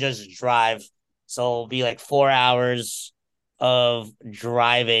might as well just drive. So it'll be like 4 hours of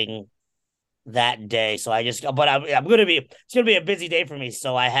driving that day. So I just, but I'm gonna be, it's gonna be a busy day for me.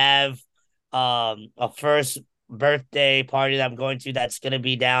 So I have a first birthday party that I'm going to that's gonna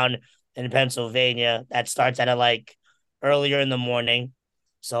be down in Pennsylvania. That starts at like earlier in the morning.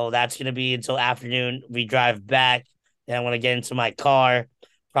 So that's gonna be until afternoon. We drive back. Then I'm gonna get into my car,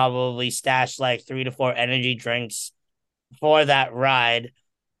 probably stash like 3 to 4 energy drinks for that ride,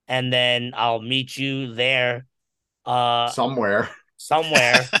 and then I'll meet you there uh Somewhere.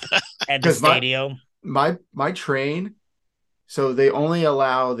 somewhere at the Because stadium. my train, so they only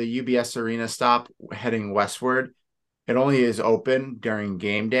allow the UBS Arena stop heading westward. It only is open during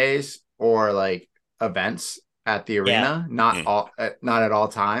game days or like events at the Yeah. arena, not at all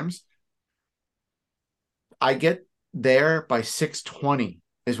times. I get there by 6:20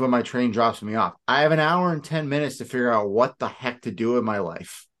 is when my train drops me off. I have an hour and 10 minutes to figure out what the heck to do in my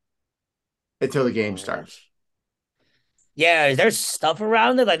life until the game Mm. starts. Yeah, there's stuff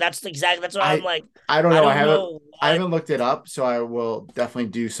around it. Like that's what I'm I like. I don't I know. don't know I what. haven't looked it up, so I will definitely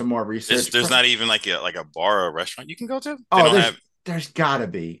do some more research. There's not even like a bar or a restaurant you can go to. They Oh, don't have. there's gotta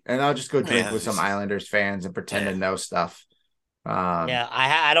be, and I'll just go drink Man, with some Islanders fans and pretend to yeah. know stuff. Um, Yeah,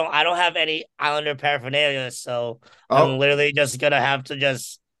 I don't have any Islander paraphernalia, so I'm oh, literally just gonna have to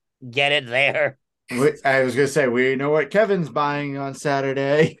just get it there. I was gonna say we know what Kevin's buying on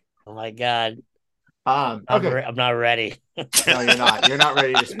Saturday. Oh my god, Okay, I'm not ready. no, you're not. You're not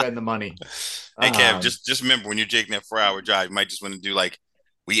ready to spend the money. Hey Kev, Um, just remember when you're taking that 4 hour drive, you might just want to do like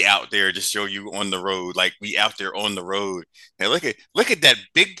we out there, just show you on the road, like we out there on the road. And look at that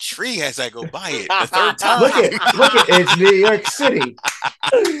big tree as I go by it the third time. look at it's New York City.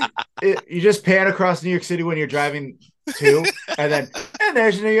 You just pan across New York City when you're driving too, and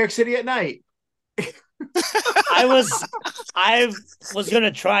there's New York City at night. I was I was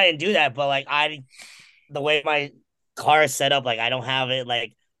gonna try and do that, but like the way my car is set up, like I don't have it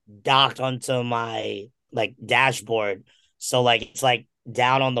like docked onto my like dashboard. So like it's like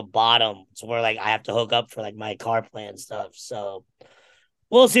down on the bottom. So where like I have to hook up for like my car plan stuff. So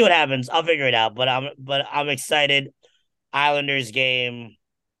we'll see what happens. I'll figure it out. But I'm excited. Islanders game.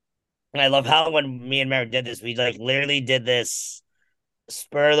 And I love how when me and Mary did this, we like literally did this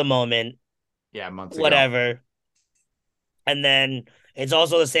spur of the moment, Yeah, months ago. whatever. And then it's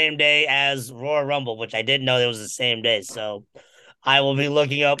also the same day as Royal Rumble, which I didn't know it was the same day. So I will be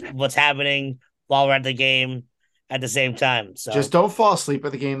looking up what's happening while we're at the game at the same time. Just So don't fall asleep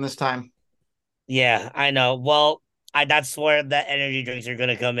at the game this time. yeah, I know. Well, I that's where the energy drinks are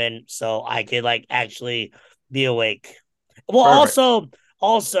gonna come in, so I could like actually be awake. Well, Perfect.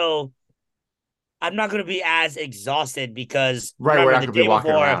 also, I'm not gonna be as exhausted because Right, we're remember not the gonna be day walking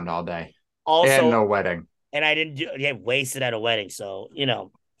before around all day. And also, no wedding. and I didn't get wasted at a wedding, so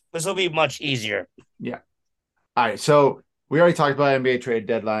this will be much easier. Yeah. All right. So we already talked about NBA trade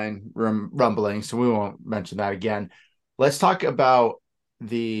deadline rumbling, so we won't mention that again. Let's talk about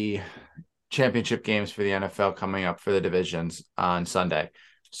the championship games for the NFL coming up for the divisions on Sunday.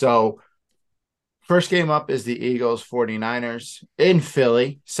 So first game up is the Eagles 49ers in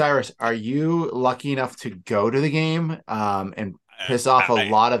Philly. Cyrus, are you lucky enough to go to the game and piss off a I,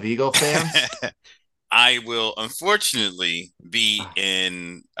 lot of Eagle fans? I will unfortunately be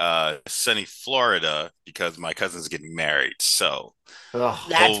in sunny Florida because my cousin's getting married. So Ugh,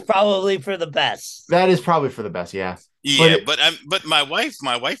 That's whole probably for the best. that is probably for the best, yeah. But yeah, but my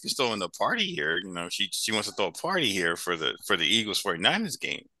wife is throwing the party here. You know, she wants to throw a party here for the Eagles 49ers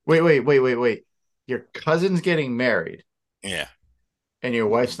game. wait. Your cousin's getting married Yeah. and your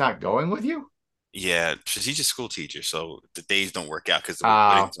wife's not going with you? Yeah, she's a school teacher, so the days don't work out because the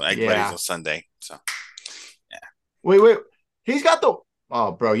Oh, wedding's yeah. on Sunday. So yeah, Wait. He's got the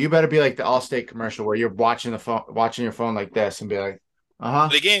Oh, bro, you better be like the Allstate commercial where you're watching your phone like this and be like, "Uh-huh."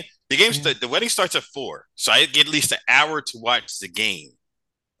 Yeah. the wedding starts at 4, so I get at least an hour to watch the game.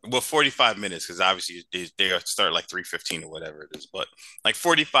 Well, 45 minutes because obviously they start like 3:15 or whatever it is, but like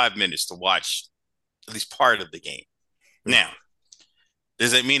 45 minutes to watch at least part of the game. Now,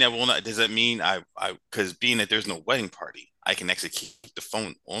 does that mean I will not? Does that mean I because being that there's no wedding party, I can actually keep the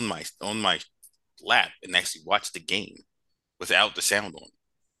phone on my lap and actually watch the game without the sound on.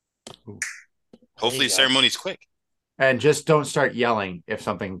 There Hopefully, you the go. ceremony's quick. And just don't start yelling if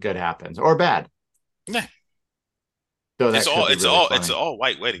something good happens or bad. Yeah, Though that could be really it's funny. all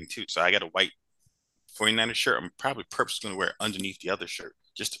white wedding too. So I got a white 49er shirt. I'm probably purposely going to wear it underneath the other shirt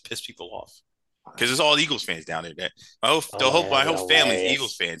just to piss people off because it's all Eagles fans down there. That Oh, my whole that's family is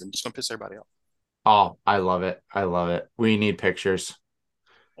Eagles hilarious. fans. I'm just going to piss everybody off. Oh, I love it. I love it. We need pictures.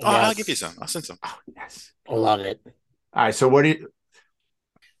 Oh, I'll give you Yes, some. I'll send some. Oh, yes. I love it. All right. So what do you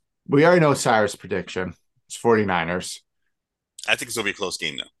we already know Cyrus' prediction. It's 49ers. I think it's gonna be a close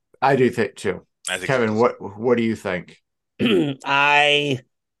game though. I do think too. I think it's a Kevin, close game. what do you think? I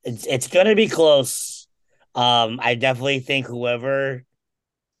it's gonna be close. I definitely think whoever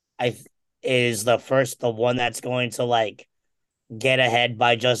I is the one that's going to like get ahead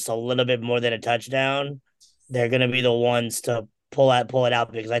by just a little bit more than a touchdown, they're gonna be the ones to pull it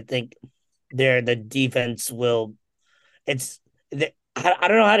out because I think the defense will. It's I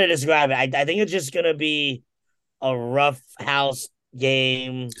don't know how to describe it. I think it's just gonna be a rough house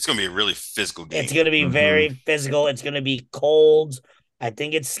game. It's gonna be a really physical It's game. gonna be Mm-hmm. very physical. It's gonna be cold. I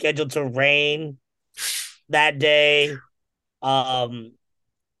think it's scheduled to rain that day. Um,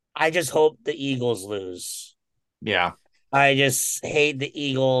 I just hope the Eagles lose. Yeah. I just hate the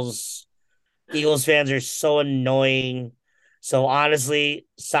Eagles. Eagles fans are so annoying. So honestly,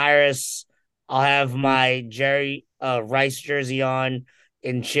 Cyrus, I'll have my Jerry Rice jersey on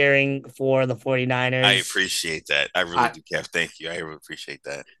and cheering for the I 49ers. appreciate that. I really I do, Kev. Thank you. I really appreciate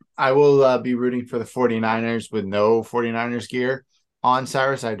that. I will be rooting for the 49ers with no 49ers gear on,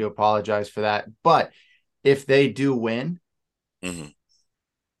 Cyrus. I do apologize for that. But if they do win Hmm.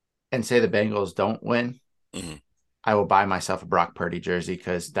 and say the Bengals don't win, Hmm. I will buy myself a Brock Purdy jersey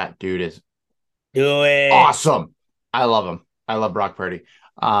because that dude is Do it. awesome. I love him. I love Brock Purdy.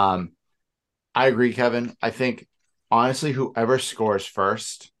 Um, I agree, Kevin. I think honestly, whoever scores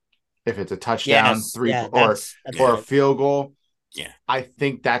first, if it's a touchdown, Yes. three Yeah, that's Yeah. or a good. field goal, Yeah. I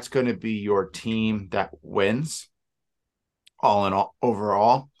think that's going to be your team that wins all in all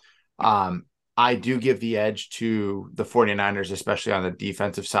overall. Um, I do give the edge to the 49ers, especially on the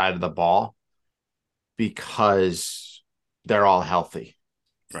defensive side of the ball, because they're all healthy.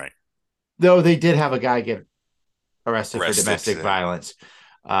 Right. Though they did have a guy get arrested for Arrested domestic today. violence.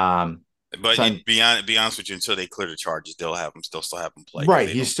 Um, But so be honest with you, until they clear the charges, they'll have them. They'll still have them play if right,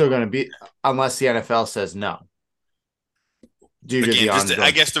 they he's don't. still going to be unless the NFL says no due to the Again, just I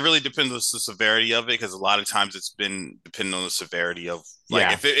ongoing. guess it really depends on the severity of it because a lot of times it's been depending on the severity of like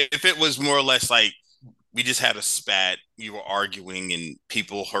Yeah, if it was more or less like we just had a spat, you were arguing and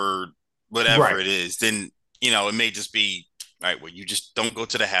people heard whatever right. it is, then it may just be right. Well, you just don't go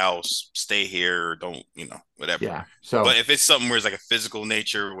to the house, stay here, don't whatever. Yeah. But So if it's something where it's like a physical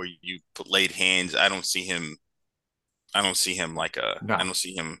nature where you put laid hands, I don't see him. I don't see him like a. I no, don't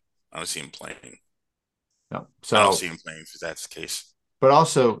see him. I don't see him playing. no. I don't see So, him playing if that's the case. but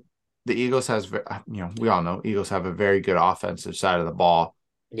also the Eagles has, we all know Eagles have a very good offensive side of the ball.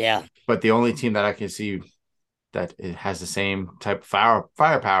 Yeah. But the only team that I can see that it has the same type of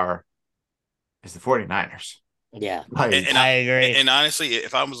firepower is the 49ers. Yeah. And, Like, and I I agree. and honestly,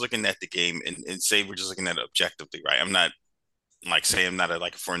 if I was looking at the game and say we're just looking at it objectively, right? I'm not like say I'm not a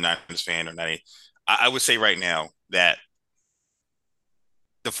 49ers fan or not. I would say right now that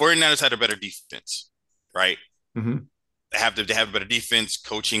the 49ers had a better defense, right? mhm. They have a better defense,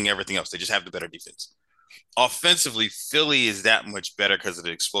 coaching, everything else. They just have the better defense. Offensively, Philly is that much better because of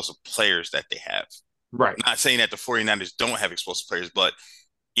the explosive players that they have. Right. I'm not saying that the 49ers don't have explosive players, but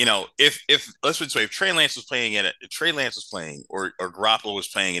if let's put it this way, if Trey Lance was playing or Garoppolo was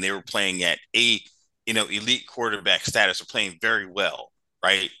playing and they were playing at elite quarterback status or playing very well,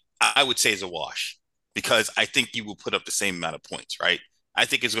 right? I would say it's a wash because I think you will put up the same amount of points, right? I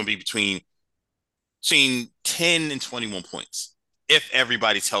think it's going to be between 10 and 21 points if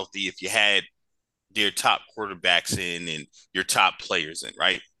everybody's healthy, if you had your top quarterbacks in and your top players in,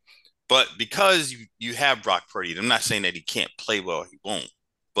 right? But because you have Brock Purdy, I'm not saying that he can't play well, he won't.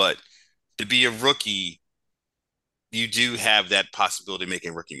 But to be a rookie, you do have that possibility of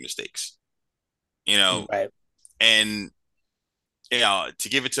making rookie mistakes, you know, Right. and to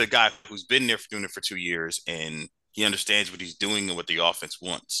give it to a guy who's been there for doing it for 2 years and he understands what he's doing and what the offense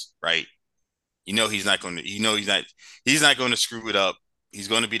wants, right? He's not going to, he's not going to screw it up. He's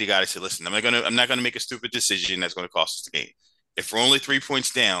going to be the guy that said, listen, I'm not going to make a stupid decision that's going to cost us the game. If we're only 3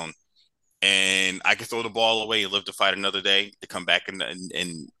 points down, and I can throw the ball away and live to fight another day to come back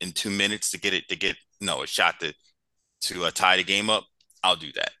in 2 minutes to get a shot to tie the game up. I'll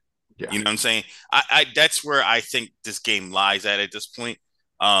do that. Yeah. You know what I'm saying? I that's where I think this game lies at this point.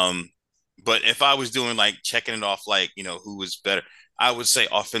 Um, but if I was doing like checking it off, like who was better, I would say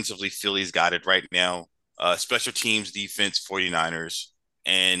offensively Philly's got it right now. Special teams, defense, 49ers,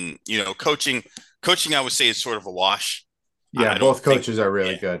 and coaching I would say is sort of a wash. Yeah, I don't both think, coaches are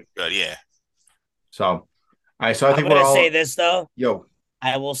really yeah, good. but yeah, So, all right. So I I'm think we're gonna say all, this though. yo,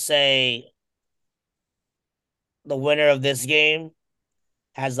 I will say the winner of this game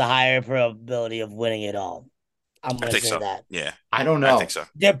has the higher probability of winning it all. I'm I gonna think say so. that. Yeah, I don't I think know. so.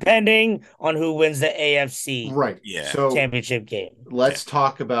 Depending on who wins the AFC Right. Yeah, So championship game. yeah. let's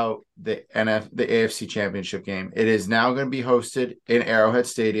talk about the AFC Championship game. It is now going to be hosted in Arrowhead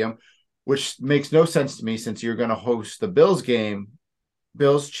Stadium, which makes no sense to me since you're going to host the Bills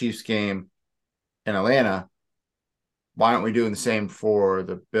Chiefs game in Atlanta. Why aren't we doing the same for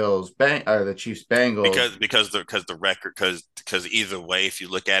the the Chiefs Bengals? Because the record because either way, if you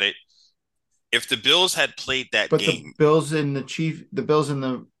look at it, if the Bills had played that But the game, Bills and the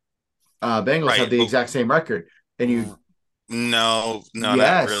Bengals have right? the But exact same record, and you no, not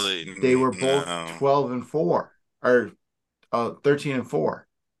yes, really. they were both No, 12-4 or 13-4,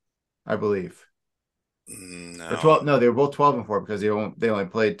 I believe. Or no. 12, no, they were both 12-4 because they only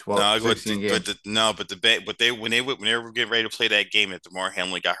played 12 No, 16 games. but they when they were getting ready to play that game that DeMar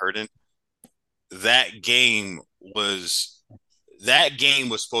Hamlin got hurt in, that game was that game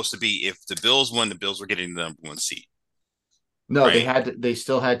was supposed to be if the Bills won, the Bills were getting the number one seed, No, right? they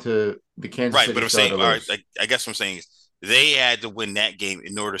still had to the Kansas Right, but City I'm still had saying, to all right, lose. I guess what I'm saying is they had to win that game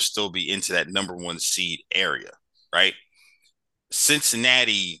in order to still be into that number one seed area, right?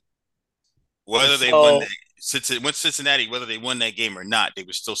 Cincinnati, whether they won, So since it went Cincinnati, whether they won that game or not, they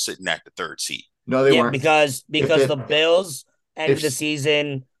were still sitting at the third seed. No, they yeah, weren't. If because the Bills ended if the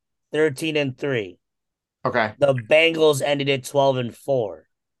season 13-3. okay. The Bengals ended it 12-4.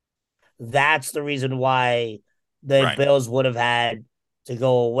 That's the reason why the Right, Bills would have had to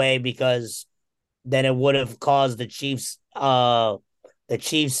go away because then it would have caused the Chiefs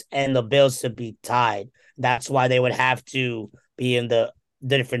and the Bills to be tied. That's why they would have to be in the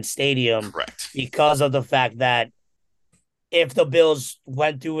different stadium correct. because of the fact that if the Bills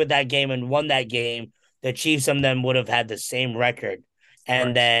went through with that game and won that game, the Chiefs and them would have had the same record. And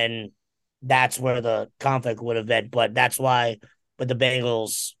Right. then that's where the conflict would have been. But that's why with the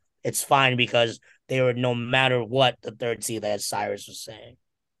Bengals, it's fine because they were no matter what the third seed, as Cyrus was saying.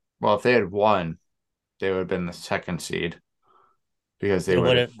 Well, if they had won, they would have been the second seed because they It would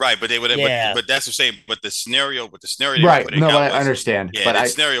would have. have, Right, yeah, but that's the same. But the scenario they were Right. putting No, out I was, understand, yeah, but the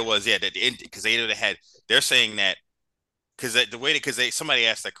scenario was, yeah, that because they would have had. They're saying that because the way because they somebody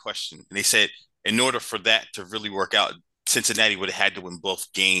asked that question and they said in order for that to really work out, Cincinnati would have had to win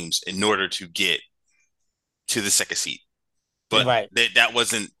both games in order to get to the second seed. But right. that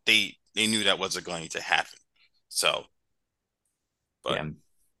wasn't they knew that wasn't going to happen. So, but yeah,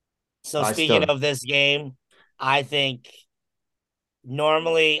 So I speaking still of this game, I think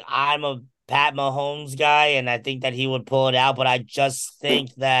normally I'm a Pat Mahomes guy, and I think that he would pull it out. But I just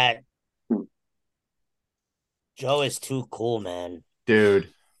think that Joe is too cool, man.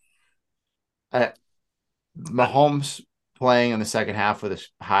 dude. Mahomes playing in the second half with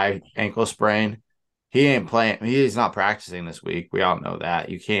a high ankle sprain. He ain't playing. He's not practicing this week. We all know that.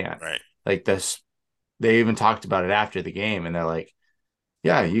 You can't. right. Like this, they even talked about it after the game, and they're like,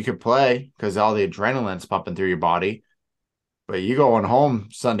 "Yeah, you could play because all the adrenaline's pumping through your body, but you going home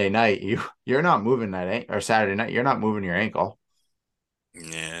Sunday night, you're not moving or Saturday night, you're not moving your ankle."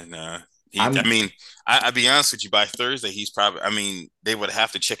 Yeah, no. I I'm mean, I'll be honest with you. By Thursday, he's probably. I mean, they would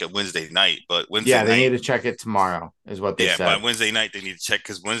have to check it Wednesday night, but Wednesday Yeah, they night, need to check it tomorrow, is what they yeah, by said. Wednesday night they need to check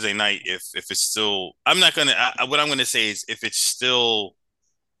because Wednesday night, if it's still, I'm not gonna. What I'm gonna say is if it's still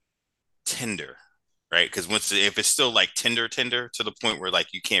tender, right? Because if it's still like tender to the point where like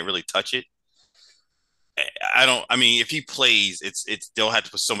you can't really touch it, I don't. I mean, if he plays, it's they'll have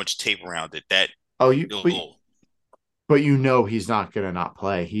to put so much tape around it that Oh, you it'll. but you know he's not gonna not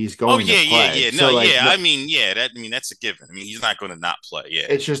play. He's Oh going to play. no, So like yeah. I mean, yeah. That I mean, that's a given. I mean, he's not going to not play. Yeah,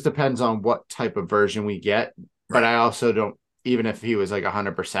 it just depends on what type of version we get. But right. I also don't, even if he was like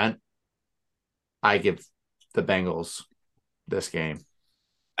 100%, I give the Bengals this game.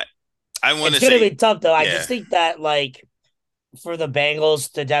 I, I want It's to gonna say, be tough though. I yeah, just think that like for the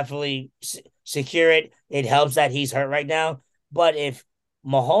Bengals to definitely secure it, it helps that he's hurt right now. But if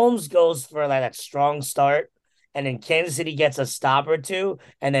Mahomes goes for like that strong start, and then Kansas City gets a stop or two,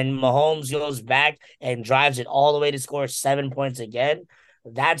 and then Mahomes goes back and drives it all the way to score 7 points again,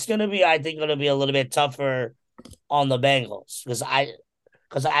 that's gonna be, I think, gonna be a little bit tougher on the Bengals because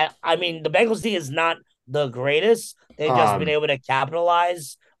I mean the Bengals team is not the greatest. They've just been Um, able to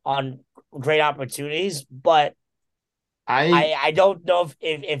capitalize on great opportunities, but I I don't know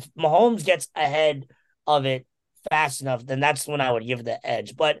if Mahomes gets ahead of it fast enough, then that's when I would give the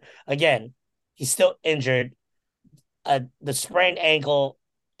edge. But again, he's still injured. The sprained ankle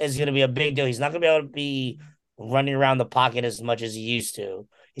is going to be a big deal. He's not going to be able to be running around the pocket as much as he used to.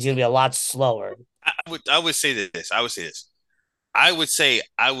 He's going to be a lot slower. I would say this. I would say this. I would say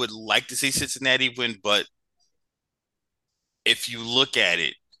I would like to see Cincinnati win, but if you look at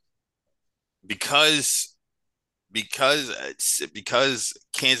it, because because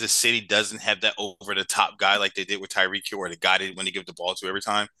Kansas City doesn't have that over the top guy like they did with Tyreek Hill, or the guy that when they give the ball to every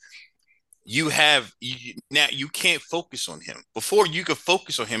time. Now you can't focus on him. Before you could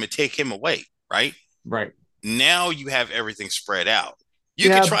focus on him and take him away, right? Right. Now you have everything spread out.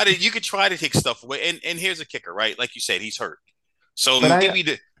 Yeah, You could try to take stuff away. And here's a kicker, right? Like you said, he's hurt. So but I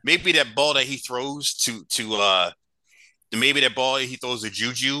maybe that ball that he throws to maybe that ball he throws to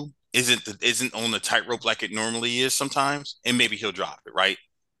Juju isn't on the tightrope like it normally is sometimes, and maybe he'll drop it, right?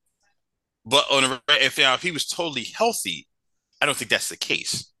 But if he was totally healthy, I don't think that's the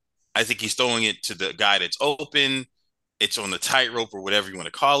case. I think he's throwing it to the guy that's open. It's on the tightrope or whatever you want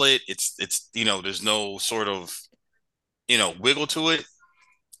to call it. It's there's no sort of wiggle to it.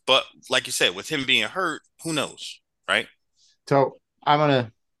 But like you said, with him being hurt, who knows, right? so I'm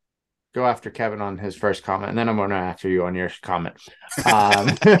gonna go after Kevin on his first comment, and then I'm gonna after you on your comment.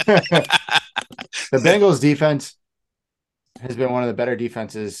 The Bengals defense has been one of the better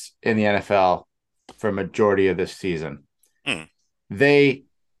defenses in the NFL for a majority of this season. They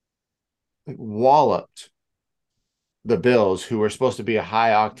walloped the Bills, who were supposed to be a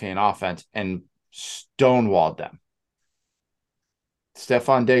high octane offense, and stonewalled them.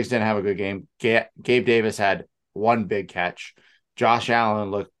 Stephon Diggs didn't have a good game. Gabe Davis had one big catch. Josh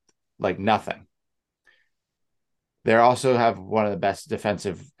Allen looked like nothing. They also have one of the best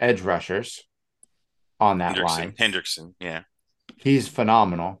defensive edge rushers on that line. Hendrickson, yeah. He's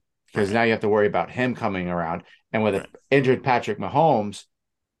phenomenal because now you have to worry about him coming around. And with an injured Patrick Mahomes,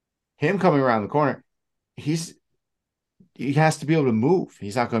 him coming around the corner, he has to be able to move.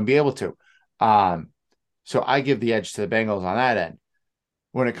 He's not going to be able to. So I give the edge to the Bengals on that end.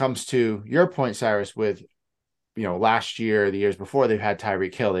 When it comes to your point, Cyrus, with last year, the years before, they've had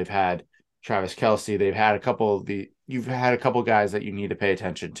Tyreek Hill, they've had Travis Kelce, they've had you've had a couple guys that you need to pay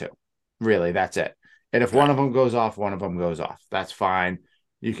attention to. Really, that's it. And if one of them goes off, one of them goes off. That's fine.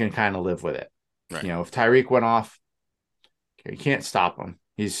 You can kind of live with it. Right. If Tyreek went off, you can't stop him.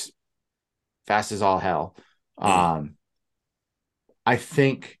 He's fast as all hell. I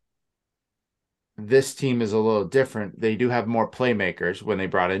think this team is a little different. They do have more playmakers when they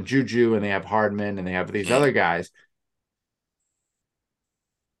brought in Juju, and they have Hardman, and they have these other guys.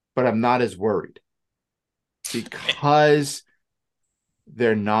 But I'm not as worried because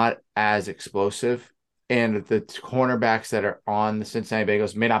they're not as explosive. And the cornerbacks that are on the Cincinnati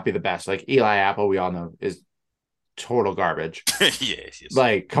Bengals may not be the best. Like Eli Apple, we all know, is total garbage. Yes.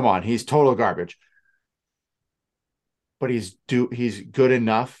 Like, come on, he's total garbage. But he's good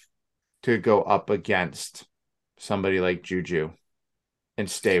enough to go up against somebody like Juju and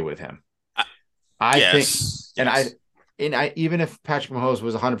stay with him. I think, and I even if Patrick Mahomes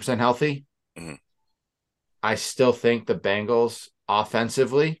was 100% healthy, I still think the Bengals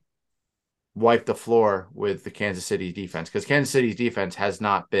offensively wipe the floor with the Kansas City defense, because Kansas City's defense has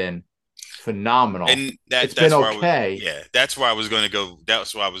not been phenomenal. And it's been okay. That's where I was going to go.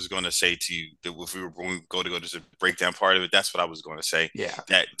 That's what I was going to say to you. That if we were going to go to the breakdown part of it, that's what I was going to say. Yeah.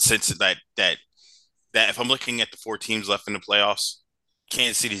 That since that if I'm looking at the 4 teams left in the playoffs,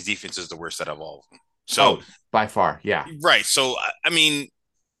 Kansas City's defense is the worst out of all of them. So by far, yeah. Right. So I mean,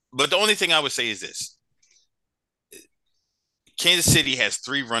 but the only thing I would say is this: Kansas City has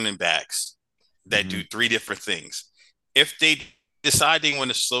 3 running backs that do 3 different things. If they decide they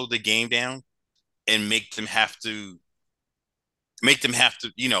want to slow the game down and make them have to,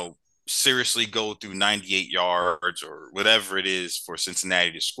 seriously go through 98 yards or whatever it is for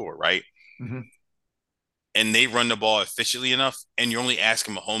Cincinnati to score, right? And they run the ball efficiently enough, and you're only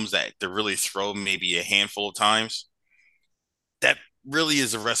asking Mahomes that to really throw maybe a handful of times, that really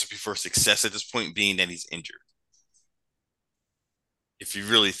is a recipe for success at this point, being that he's injured. If you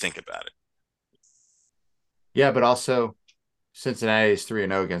really think about it. Yeah, but also Cincinnati is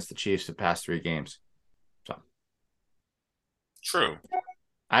 3-0 against the Chiefs the past 3 games. So true.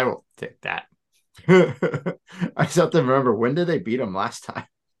 I will take that. I just have to remember, when did they beat them last time?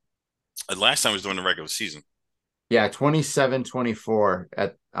 Last time was during the regular season. Yeah, 27-24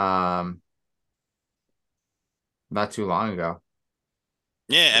 at not too long ago.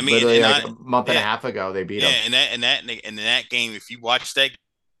 Yeah, I mean, literally like a month and a half ago they beat them. And that game, if you watch that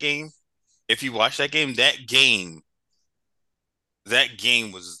game, that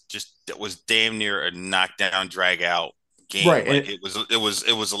game was damn near a knockdown, drag out game. Right. Like it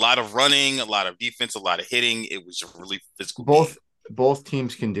was a lot of running, a lot of defense, a lot of hitting. It was a really physical game. Both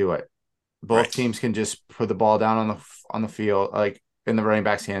teams can do it. Both teams can just put the ball down on the field, like in the running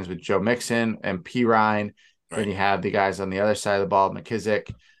back's hands with Joe Mixon and P. Ryan. Then you have the guys on the other side of the ball,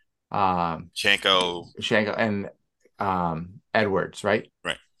 McKissick, Shanko, and Edwards, right?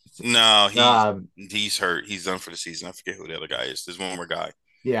 Right. No, Um, he's hurt. He's done for the season. I forget who the other guy is. There's one more guy.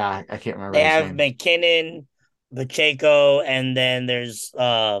 yeah, I can't remember They his have name. McKinnon, Pacheco, and then there's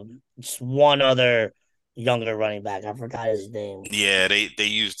just one other younger running back. I forgot his name. Yeah, they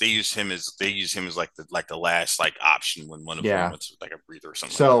use him as like the last like option when one of them Yeah. wants like a breather or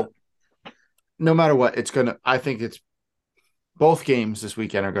something like that. So no matter what, I think it's both games this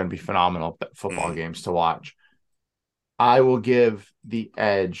weekend are going to be phenomenal football games to watch. I will give the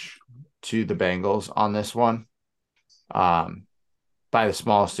edge to the Bengals on this one, by the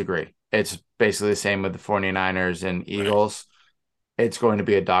smallest degree. It's basically the same with the 49ers and Eagles. Right. It's going to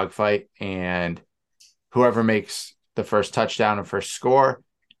be a dogfight, and whoever makes the first touchdown and first score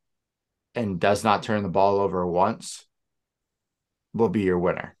and does not turn the ball over once will be your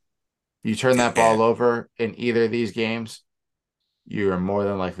winner. You turn that ball over in either of these games, you are more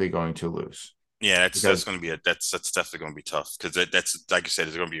than likely going to lose. Yeah, that's going to be that's definitely going to be tough because that's like I said,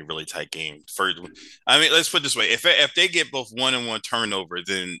 it's going to be a really tight game. I mean, let's put it this way: if they get both 1-1 turnover,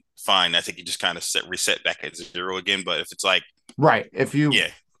 then fine. I think you just kind of reset back at 0 again. But if it's like right, if you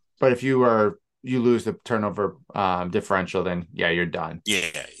lose the turnover differential, then yeah, you're done.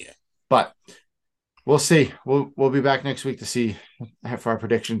 Yeah. But we'll see. We'll be back next week to see if our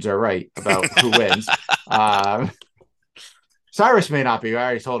predictions are right about who wins. Cyrus may not be. I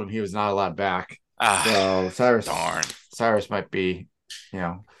already told him he was not allowed back. So Cyrus might be,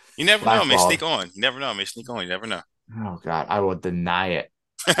 You never know. May sneak on. You never know. You never know. Oh God, I will deny it.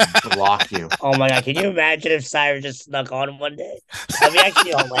 Block you. Oh my God, can you imagine if Cyrus just snuck on one day? That'd be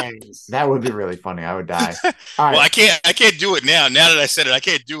actually hilarious. That would be really funny. I would die. All right. Well, I can't do it now. Now that I said it, I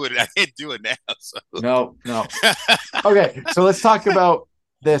can't do it now. So. No. Okay, so let's talk about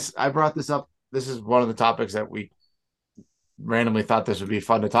this. I brought this up. This is one of the topics that we randomly thought this would be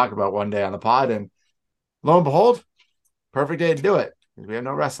fun to talk about one day on the pod, and lo and behold, perfect day to do it because we have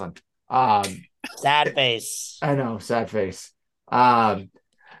no wrestling. Sad face. I know, sad face.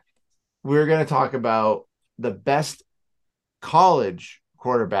 We're going to talk about the best college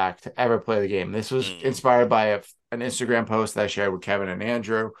quarterback to ever play the game. This was inspired by an Instagram post that I shared with Kevin and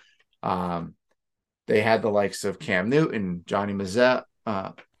Andrew. They had the likes of Cam Newton, Johnny Manziel,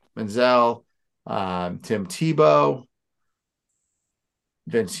 Tim Tebow,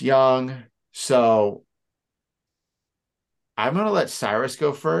 Vince Young. So I'm going to let Cyrus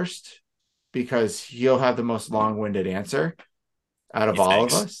go first because he'll have the most long-winded answer out of all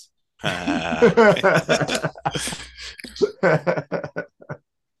of us. I'm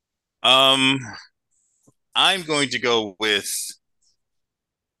going to go with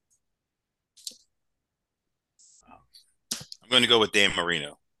Dan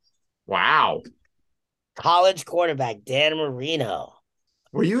Marino. Wow. College quarterback Dan Marino.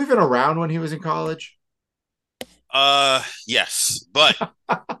 Were you even around when he was in college? Yes, but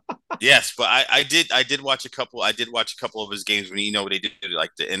I did watch a couple. I did watch a couple of his games when they did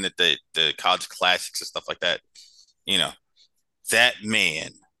like the college classics and stuff like that. That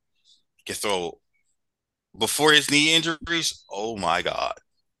man can throw before his knee injuries. Oh my god,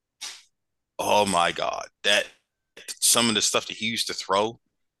 that some of the stuff that he used to throw,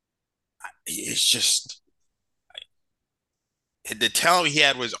 it's just the talent he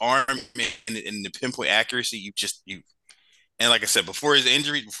had with his arm and the pinpoint accuracy. And like I said, before his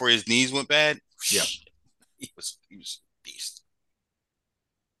injury, before his knees went bad, yeah, he was a beast.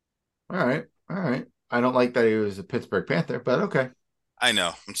 All right. I don't like that he was a Pittsburgh Panther, but okay. I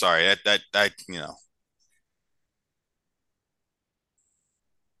know. I'm sorry. That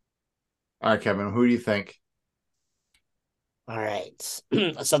All right, Kevin, who do you think? All right.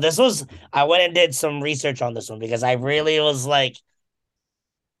 So I went and did some research on this one because I really was like,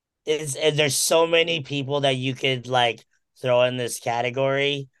 there's so many people that you could like throw in this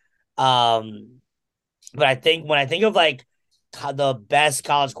category. But I think when I think of like the best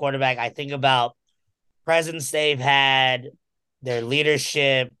college quarterback, I think about presence they've had, their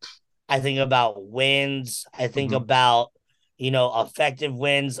leadership. I think about wins. I think about, effective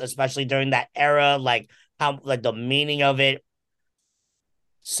wins, especially during that era, like how like the meaning of it.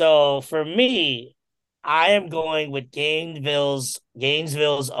 So for me, I am going with Gainesville's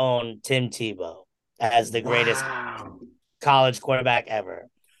own Tim Tebow as the greatest college quarterback ever.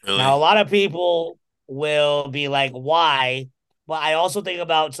 Really? Now, a lot of people will be like, why? But I also think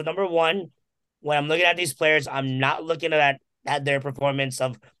about, so number one, when I'm looking at these players, I'm not looking at their performance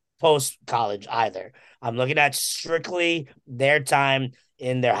of post-college either. I'm looking at strictly their time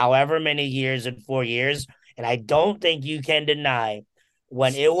in their however many years and 4 years. And I don't think you can deny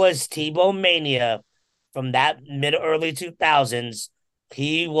when it was Tebow Mania from that mid-early 2000s,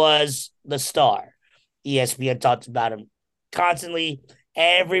 he was the star. ESPN talked about him constantly.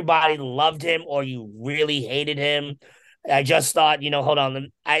 Everybody loved him, or you really hated him. I just thought, hold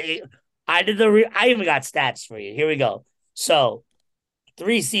on. I even got stats for you. Here we go. So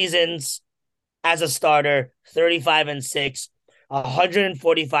 3 seasons as a starter, 35-6,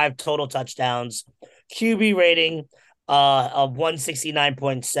 145 total touchdowns, QB rating of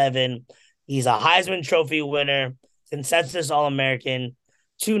 169.7. He's a Heisman Trophy winner, consensus All American,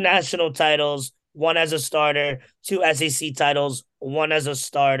 2 national titles, one as a starter, 2 SEC titles, one as a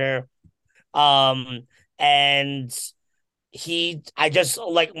starter. And I just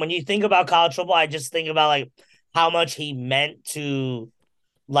like when you think about college football, I just think about like how much he meant to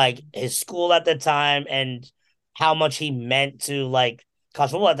like his school at the time and how much he meant to like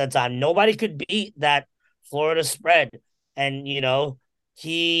college football at the time. Nobody could beat that Florida spread. And,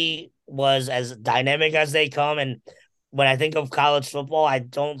 he was as dynamic as they come. And when I think of college football, I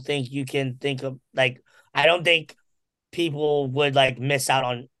don't think you can think of like, I don't think people would like miss out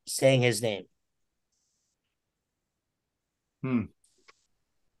on saying his name.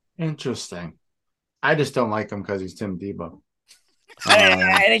 Interesting. I just don't like him because he's Tim Tebow.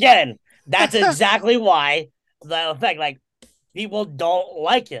 And again, that's exactly why the effect, like, people don't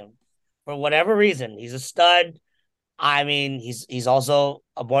like him for whatever reason. He's a stud. I mean, he's also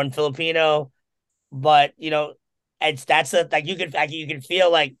a born Filipino, but that's like you can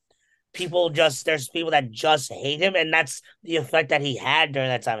feel like there's people that just hate him, and that's the effect that he had during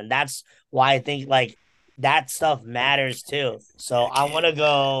that time, and that's why I think like that stuff matters too. So I want to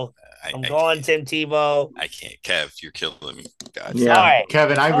go. I'm going Tim Tebow. I can't, Kev. You're killing me. God. Yeah, right.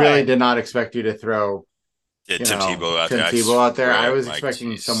 Kevin, I really did not expect you to throw Tim Tebow out there. Tebow out there. I was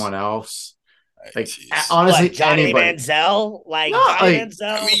expecting someone else. Like honestly, Johnny anybody. Manziel, Johnny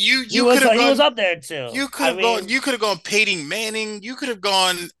Manziel. I mean, you could have. He was up there too. You could have gone. You could have gone Peyton Manning. You could have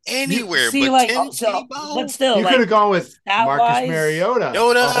gone anywhere. Tim Tebow. But still, you could have gone with Marcus Mariota,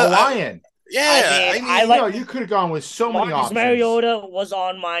 a Hawaiian. You could have gone with so many options. Marcus Mariota was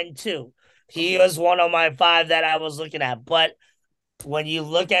on mine too. He was one of my 5 that I was looking at. But when you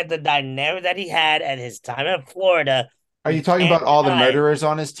look at the dynamic that he had at his time in Florida. Are you talking about all the murderers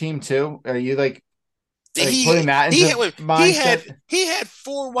on his team too? Are you like putting that into mindset? He had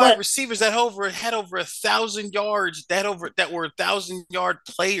 4 wide receivers that had over 1,000 yards, that were 1,000-yard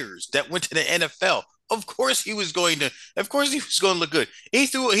players that went to the NFL. Of course he was going to look good. He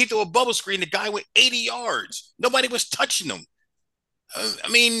threw a bubble screen. The guy went 80 yards. Nobody was touching him. I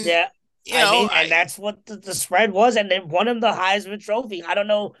mean, yeah. And that's what the spread was, and they won him the Heisman Trophy. I don't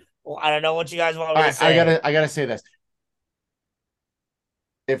know what you guys want me to say. I gotta say this.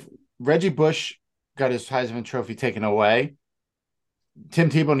 If Reggie Bush got his Heisman Trophy taken away, Tim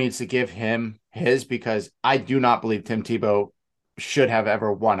Tebow needs to give him his, because I do not believe Tim Tebow should have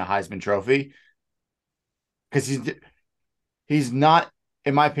ever won a Heisman Trophy, because he's not,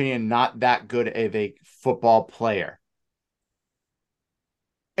 in my opinion, not that good of a football player.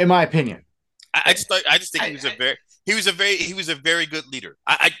 In my opinion, I just think he was a very good leader.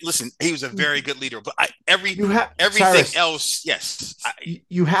 Listen, he was a very good leader, but everything Cyrus, else, yes.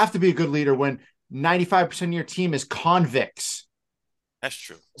 You have to be a good leader when 95% of your team is convicts. That's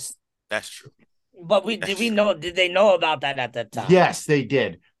true. But did they know about that at that time? Yes, they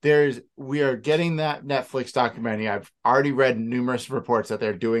did. We are getting that Netflix documentary. I've already read numerous reports that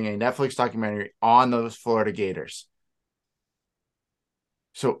they're doing a Netflix documentary on those Florida Gators.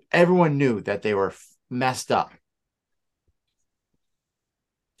 So everyone knew that they were messed up.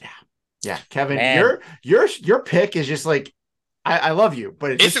 Yeah, Kevin, man. your pick is just like, I love you,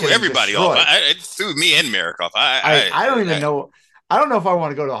 but it threw everybody off. It threw me and Merrick off. I don't even know. I don't know if I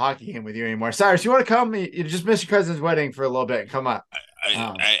want to go to a hockey game with you anymore. Cyrus, you want to come? You just missed your cousin's wedding for a little bit. Come up.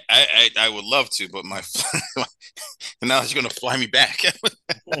 I would love to, but my now he's going to fly me back.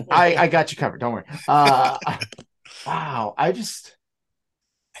 I got you covered. Don't worry. Wow.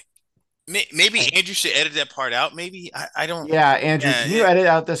 Maybe Andrew should edit that part out. Maybe I don't. Yeah, Andrew, can you edit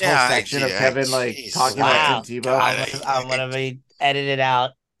out this whole section of Kevin talking about Tim Tebow? I'm gonna be edited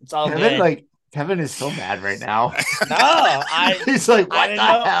out. It's all good. Kevin is so mad right now. No, he's like, what the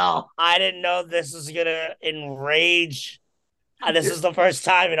hell? I didn't know this was gonna enrage. This is the first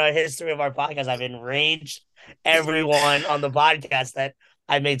time in our history of our podcast I've enraged everyone on the podcast that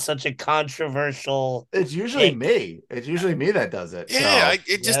I made such a controversial. It's usually me. It's usually me that does it. Yeah,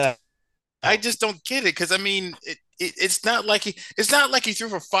 I just don't get it, because I mean, it's not like he threw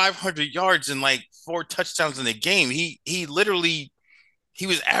for 500 yards and 4 touchdowns in the game. He literally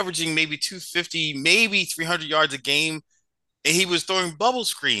was averaging maybe 250, maybe 300 yards a game, and he was throwing bubble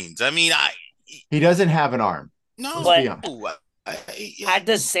screens. I mean, he doesn't have an arm. No, but at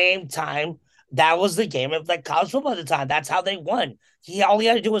the same time, that was the game of like college football at the time. That's how they won. All he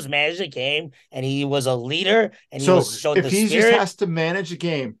had to do was manage the game, and he was a leader, and So showed if the he just spirit. has to manage a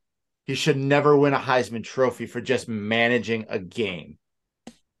game, he should never win a Heisman Trophy for just managing a game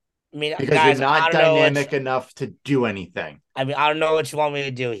I mean, because you're guys, I not don't know what. dynamic enough to do anything. I mean, I don't know what you want me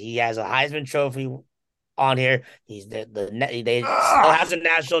to do. He has a Heisman Trophy on here. He's they still Ugh. has a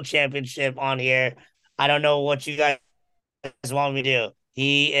national championship on here. I don't know what you guys want me to do.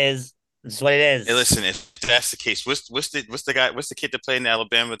 He is. That's what it Hey, is. listen, if that's the case, what's the kid that played in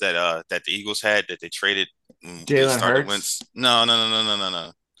Alabama that the Eagles had that they traded they Jalen started Hurts. Wentz?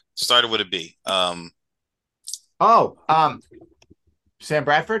 No. Started with a B. Oh, Sam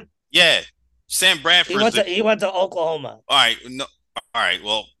Bradford. Yeah, Sam Bradford's the He went to Oklahoma. all right. No, all right.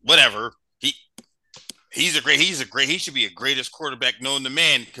 Well, whatever. He should be a greatest quarterback known to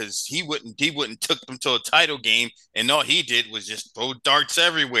man because he wouldn't took them to a title game and all he did was just throw darts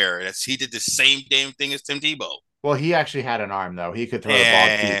everywhere. He did the same damn thing as Tim Tebow. Well, he actually had an arm though. He could throw the ball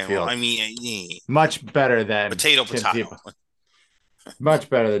deep And well, field. I mean, Much better than potato Tim potato. Tebow. Much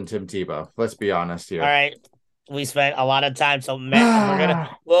better than Tim Tebow. Let's be honest All here. right. We spent a lot of time, so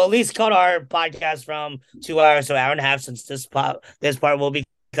we'll at least cut our podcast from 2 hours to an hour and a half since this part will be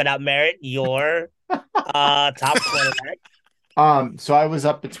cut out. Merritt, your top quarterback. So I was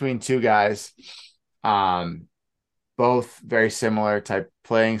up between two guys, both very similar type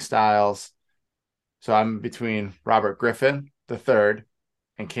playing styles. So I'm between Robert Griffin the third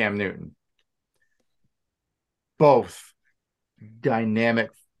and Cam Newton. Both dynamic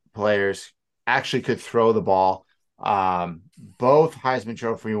players, actually could throw the ball. Both Heisman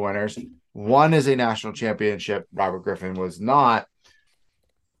Trophy winners. One is a national championship. Robert Griffin was not.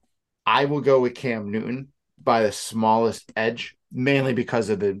 I will go with Cam Newton by the smallest edge, mainly because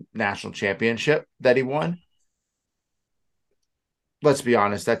of the national championship that he won. Let's be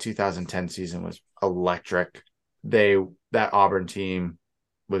honest, that 2010 season was electric. That Auburn team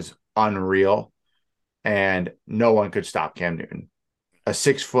was unreal, and no one could stop Cam Newton. A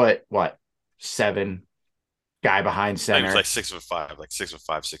 6 foot, 7 guy behind He center. was like 6'5", like 6'5",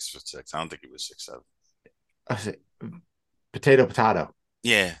 6'6". I don't think he was 6'7". Potato.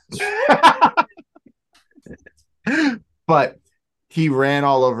 Yeah. But he ran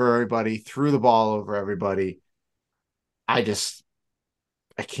all over everybody, threw the ball over everybody. I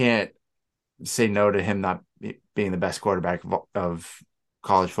can't say no to him not being the best quarterback of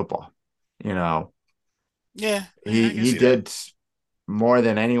college football. Yeah. He did more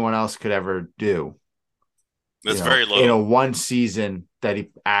than anyone else could ever do. That's very low. In a one season that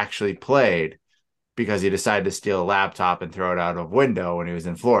he actually played, because he decided to steal a laptop and throw it out of a window when he was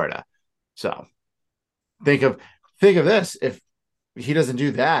in Florida. So think of this. If he doesn't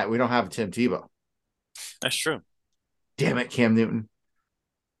do that, we don't have Tim Tebow. That's true. Damn it, Cam Newton.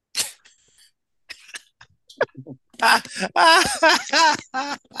 I'm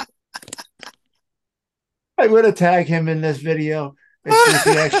going to tag him in this video and see if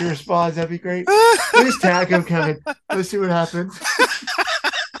he actually responds. That'd be great. Please tag him, Kevin. Let's see what happens.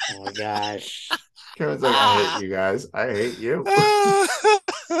 Oh my gosh. Kevin's like, I hate you guys. I hate you. Oh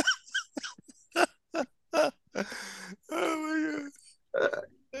my god.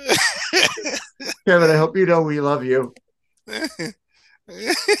 Kevin, I hope you know we love you.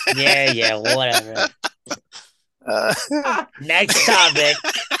 Yeah, whatever. Next topic.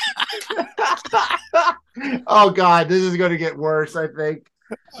 Oh God, this is going to get worse. I think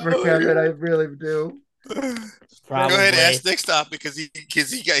for Kevin, I really do. Probably. Go ahead, ask next topic because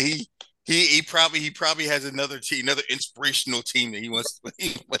he probably has another team, another inspirational team that he wants to.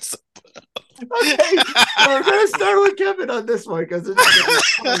 Okay, we're going to start with Kevin on this one because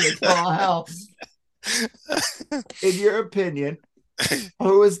it's all hell. In your opinion,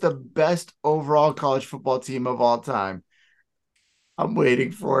 who is the best overall college football team of all time? I'm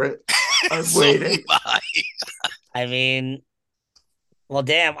waiting for it. I'm waiting. I mean, well,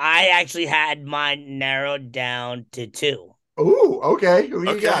 damn, I actually had mine narrowed down to 2. Ooh, okay. Who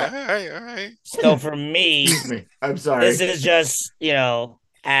you got? All right. So for me, Excuse me. I'm sorry. this is just,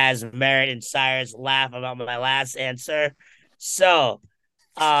 as Merritt and Cyrus laugh about my last answer. So,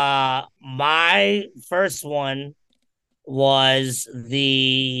 my first one was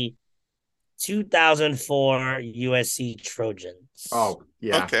the 2004 USC Trojans. Oh,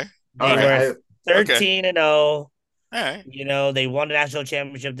 yeah. Okay. They were 13-0. All right. They won the national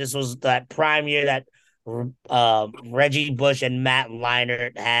championship. This was that prime year that Reggie Bush and Matt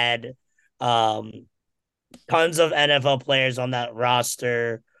Leinart had tons of NFL players on that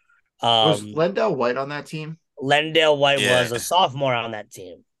roster. Was Lendell White on that team? Lendell White was a sophomore on that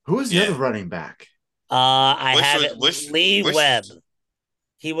team. Who was the other running back? I have Lee Webb.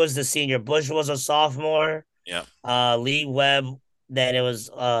 he was the senior. Bush was a sophomore. Yeah. Lee Webb. Then it was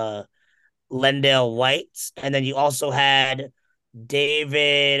Lendale White, and then you also had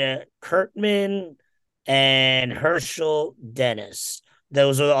David Kurtman and Herschel Dennis.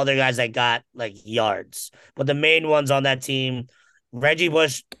 Those were the other guys that got like yards. But the main ones on that team, Reggie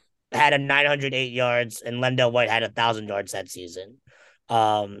Bush had a 908 yards, and Lendale White had 1,000 yards that season.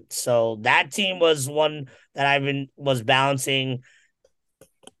 So that team was one that was balancing.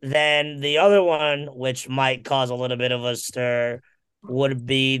 Then the other one, which might cause a little bit of a stir, would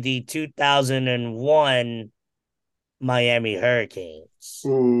be the 2001 Miami Hurricanes.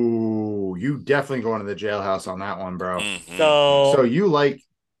 Ooh, you definitely going to the jailhouse on that one, bro. Mm-hmm. So you like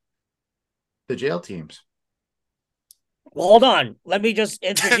the jail teams? Well, hold on. Let me just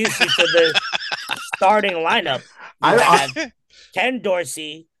introduce you to the starting lineup. You have Ken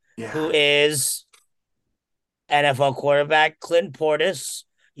Dorsey, who is NFL quarterback, Clint Portis.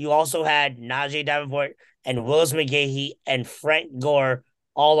 You also had Najee Davenport and Willis McGahee and Frank Gore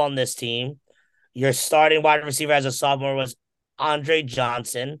all on this team. Your starting wide receiver as a sophomore was Andre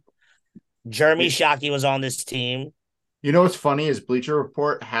Johnson. Jeremy Shockey was on this team. You know what's funny is Bleacher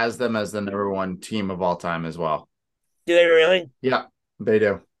Report has them as the #1 team of all time as well. Do they really? Yeah, they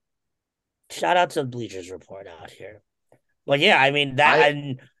do. Shout out to Bleachers Report out here. But yeah, I mean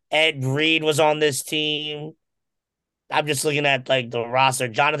and Ed Reed was on this team. I'm just looking at like the roster.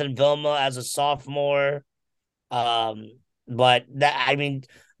 Jonathan Vilma as a sophomore. But that, I mean,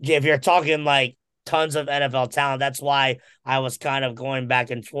 if you're talking like tons of NFL talent, that's why I was kind of going back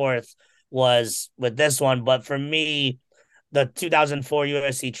and forth was with this one. But for me, the 2004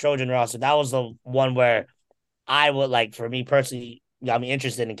 USC Trojan roster, that was the one where I would like, for me personally, got me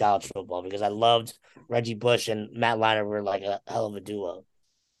interested in college football because I loved Reggie Bush and Matt Leinart were like a hell of a duo.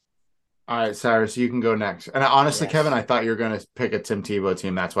 All right, Cyrus, you can go next. And honestly, yes. Kevin, I thought you were going to pick a Tim Tebow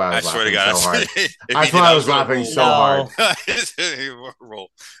team. That's why I was laughing so hard. That's why I was laughing so hard.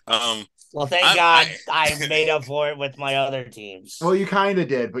 Well, thank God I made up for it with my other teams. Well, you kind of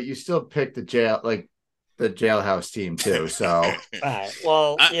did, but you still picked the jailhouse team too. So, all right.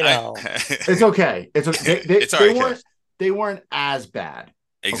 Well, it's okay. It's okay. They weren't as bad.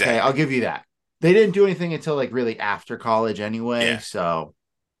 Exactly. Okay, I'll give you that. They didn't do anything until like really after college anyway. Yeah. So.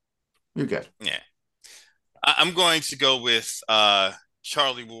 You're good. Yeah. I'm going to go with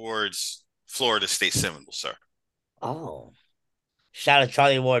Charlie Ward's Florida State Seminoles, sir. Oh. Shout out to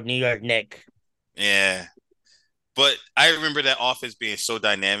Charlie Ward, New York Knick. Yeah. But I remember that offense being so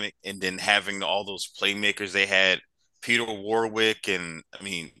dynamic and then having all those playmakers they had, Peter Warwick and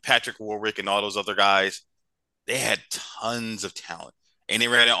Patrick Warwick and all those other guys. They had tons of talent. And they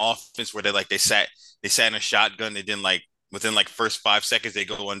ran an offense where they sat in a shotgun and then within first 5 seconds, they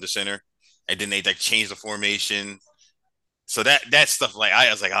go under center, and then they change the formation. So that stuff,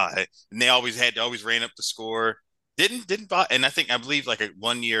 I was like, and they always ran up the score. And I believe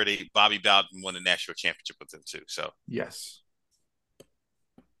 1 year Bobby Bowden won the national championship with them too. So yes,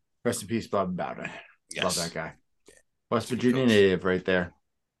 rest in peace, Bobby Bowden. Yes. Love that guy. West Virginia native, right there.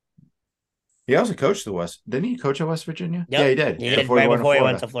 He also coached the West. Didn't he coach at West Virginia? Yep. Yeah, he did. He did before he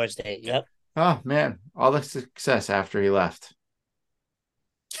went to Florida State. Yep. Oh, man. All the success after he left.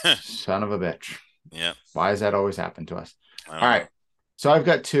 Son of a bitch. Yeah. Why does that always happen to us? All right. So I've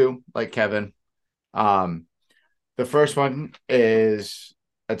got two, like Kevin. The first one is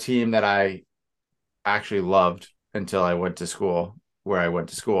a team that I actually loved until I went to school, where I went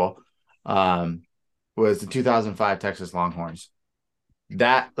to school, was the 2005 Texas Longhorns.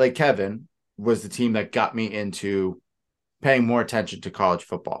 That, like Kevin, was the team that got me into paying more attention to college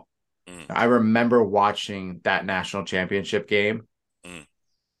football. I remember watching that national championship game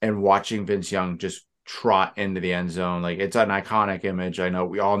and watching Vince Young just trot into the end zone. Like, it's an iconic image. I know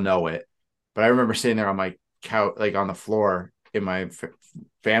we all know it, but I remember sitting there on my couch, on the floor in my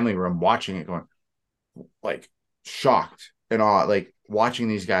family room, watching it, going shocked and awe, watching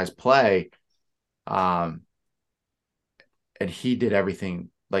these guys play. And he did everything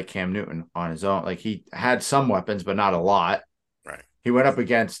like Cam Newton on his own. He had some weapons, but not a lot. Right. He went up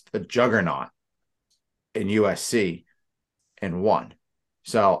against a juggernaut in USC and won.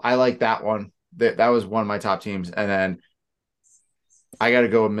 So I like that one. That was one of my top teams. And then I got to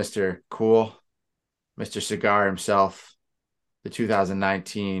go with Mr. Cool, Mr. Cigar himself, the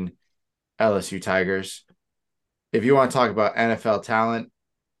 2019 LSU Tigers. If you want to talk about NFL talent,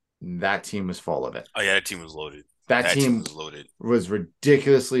 that team was full of it. Oh, yeah, that team was loaded. That team was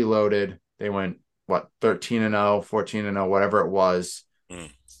ridiculously loaded. They went, 13-0, 14-0, whatever it was.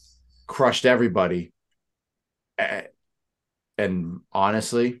 Crushed everybody. And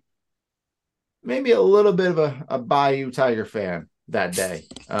honestly, maybe a little bit of a Bayou Tiger fan that day.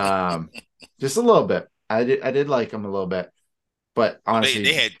 Just a little bit. I did like him a little bit, but honestly,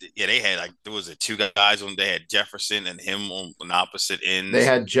 they had like there was two guys on. They had Jefferson and him on opposite they ends.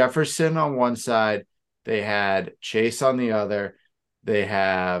 had Jefferson on one side, they had Chase on the other, they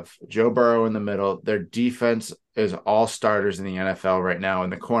have Joe Burrow in the middle. Their defense is all starters in the NFL right now in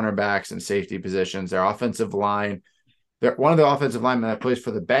the cornerbacks and safety positions. Their offensive line, one of the offensive linemen that plays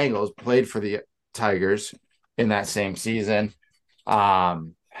for the Bengals played for the Tigers in that same season.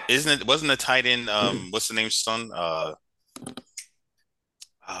 Isn't it? Wasn't the tight end? What's the name? Son? Uh,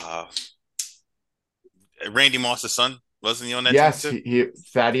 Randy Moss's son. Wasn't he on that team Yes, too? he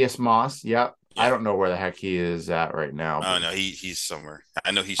Thaddeus Moss. Yep. I Yeah. don't know where the heck he is at right now. Oh no, he's somewhere.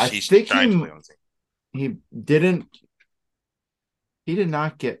 I know I he's think trying to play on the team. he didn't he did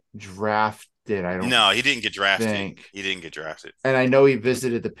not get drafted. I don't No, he didn't get drafted. think. He didn't get drafted. And I know he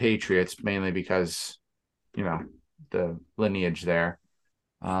visited the Patriots mainly because, the lineage there.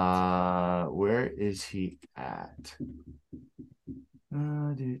 Where is he at?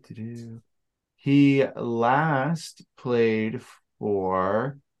 He last played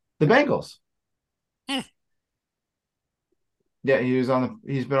for the Bengals. Hmm. Yeah, he's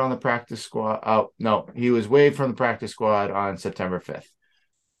been on the practice squad. Oh, no, he was waived from the practice squad on September 5th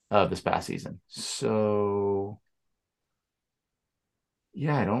of this past season. So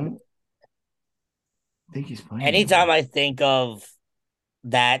yeah, I don't think he's playing Anytime anymore. I think of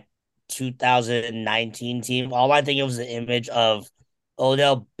that 2019 team, all I think of is the image of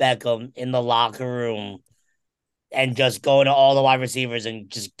Odell Beckham in the locker room and just going to all the wide receivers and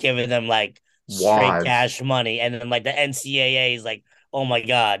just giving them like straight Wads. cash money. And then like the NCAA is like, oh my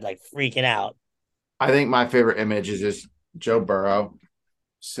God, like freaking out. I think my favorite image is just Joe Burrow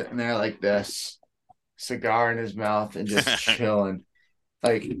sitting there like this, cigar in his mouth, and just chilling.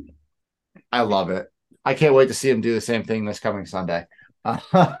 Like, I love it. I can't wait to see him do the same thing this coming Sunday. But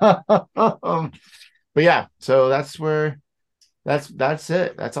yeah, so that's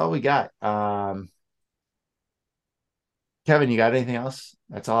it. That's all we got. Kevin, you got anything else?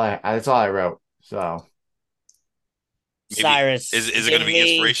 That's all I wrote. So Maybe Cyrus, is it going to be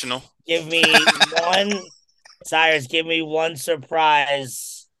inspirational? give me one. Cyrus, give me one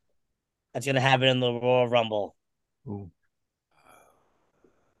surprise that's gonna happen in the Royal Rumble. ooh,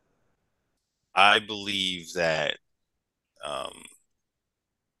 I believe that. Um,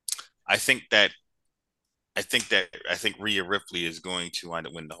 I think that I think Rhea Ripley is going to wind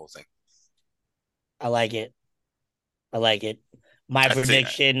up winning the whole thing. I like it. I like it. My I think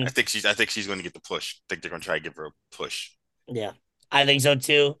prediction, I think she's going to get the push. I think they're going to try to give her a push. yeah, I think so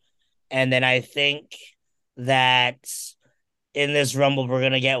too. And then I think that in this Rumble, we're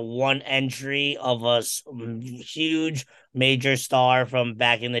gonna get one entry of a huge major star from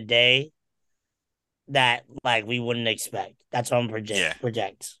back in the day that like we wouldn't expect. That's what I'm Yeah.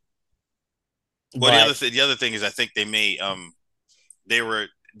 project. Well, But the other thing is I think they may they were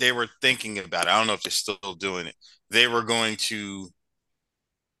they were thinking about it. I don't know if they're still doing it. They were going to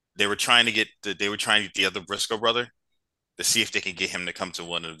they were trying to get the other Briscoe brother to see if they could get him to come to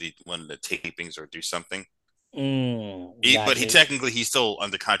one of the tapings or do something. But gotcha. he's still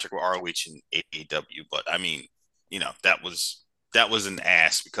under contract with ROH and AEW. But I mean, that was an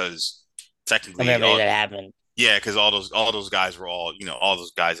ass because Of technically everything all that happened. yeah, because all those guys were all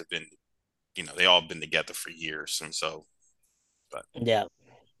those guys have been they all been together for years, and so but Yeah.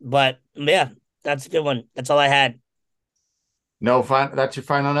 But yeah, that's a good one. That's all I had. no fun. That's your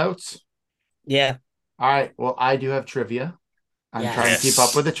final notes. Yeah. All right. Well, I do have trivia. I'm trying to keep up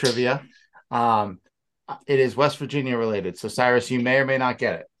yes, with the trivia. Um, it is West Virginia related. So Cyrus, you may or may not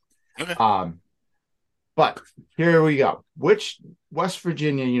get it. okay. But here we go. Which West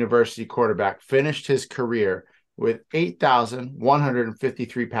Virginia University quarterback finished his career with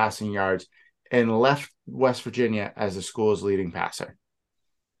 8,153 passing yards and left West Virginia as the school's leading passer?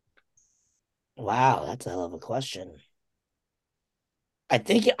 Wow, that's a hell of a question. I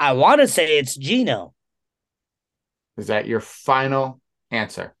think I want to say it's Gino. Is that your final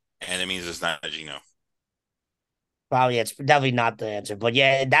answer? And it means it's not Gino. Probably it's definitely not the answer, but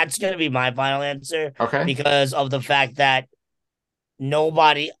yeah, that's gonna be my final answer Okay. because of the fact that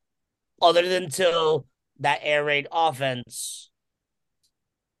nobody other than till that air raid offense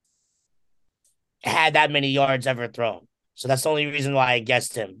had that many yards ever thrown. So that's the only reason why I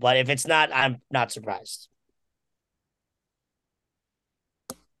guessed him. But if it's not, I'm not surprised.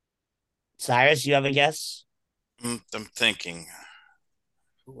 Cyrus, you have a guess? I'm thinking,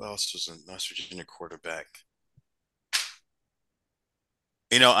 who else was a West Virginia quarterback?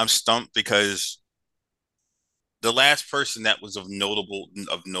 I'm stumped because the last person that was of notable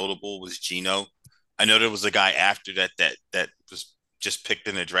was Gino. I know there was a guy after that was just picked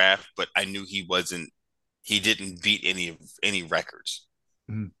in the draft, but I knew he didn't beat any records.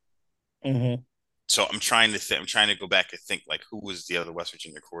 Mm-hmm. So I'm trying to go back and think like who was the other West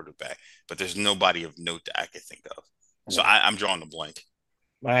Virginia quarterback, but there's nobody of note that I can think of. So I'm drawing a blank.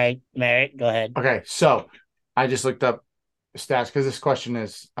 All right, Merritt, go ahead. Okay, so I just looked up stats because this question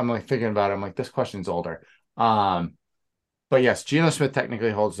is, I'm like thinking about it. I'm like, this question's older. But yes, Geno Smith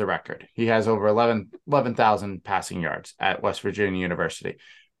technically holds the record. He has over 11,000 passing yards at West Virginia University.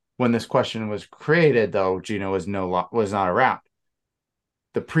 When this question was created, though, Geno was not around.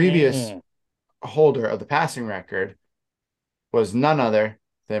 The previous holder of the passing record was none other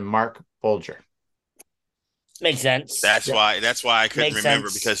than Mark Bulger. Makes sense. That's why I couldn't remember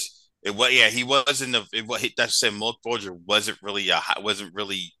because he wasn't that's said Mark Bulger wasn't really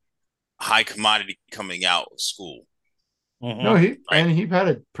high commodity coming out of school. Mm-hmm. No, he had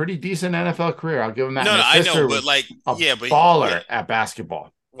a pretty decent NFL career. I'll give him that. No, I know, but like, baller at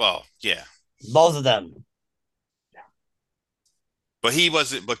basketball. Well, yeah, both of them. Yeah, but he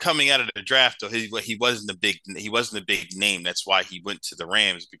wasn't. But coming out of the draft, though, he wasn't a big name. That's why he went to the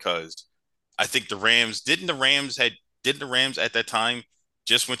Rams because I think the Rams didn't the Rams at that time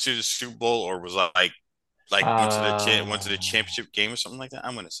just went to the Super Bowl or was like went to the championship game or something like that.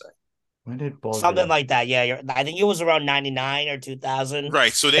 I'm gonna say. When did Bulger? Something like that, yeah. I think it was around 99 or 2000.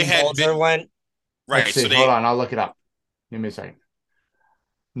 Right, so they had Bulger went. Right, so hold on, I'll look it up. Give me a second.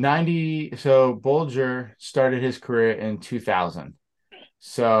 90. So Bulger started his career in 2000.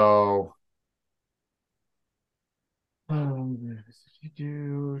 So,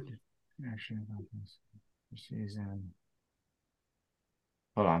 season.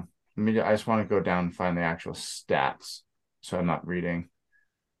 Hold on. I just want to go down and find the actual stats, so I'm not reading.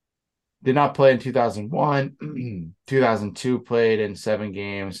 Did not play in 2001. 2002 played in 7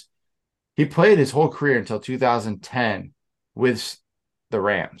 games. He played his whole career until 2010 with the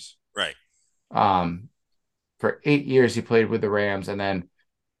Rams. Right. For 8 years he played with the Rams, and then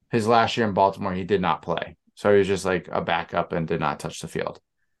his last year in Baltimore he did not play. So he was just like a backup and did not touch the field.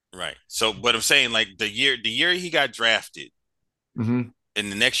 Right. So, but I'm saying like the year he got drafted, mm-hmm.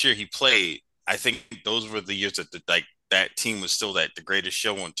 and the next year he played, I think those were the years that that team was still the greatest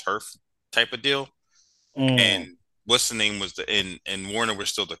show on turf type of deal. And what's the name was and Warner was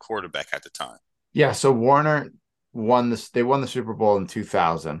still the quarterback at the time. Yeah, so Warner won this. They won the Super Bowl in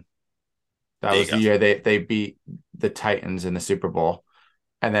 2000. That was the year they beat the Titans in the Super Bowl.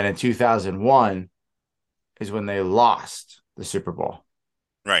 And then in 2001 is when they lost the Super Bowl.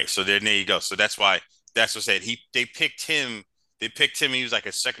 Right. So there you go. So that's what I said. They picked him. He was like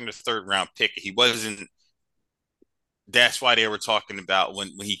a second or third round pick. He wasn't. That's why they were talking about when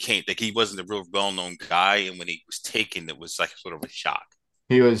he came. Like he wasn't a real well known guy, and when he was taken, it was like sort of a shock.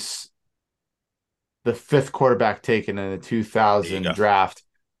 He was the 5th quarterback taken in the 2000 draft.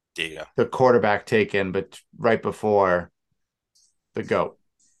 There you go. The quarterback taken, but right before the GOAT.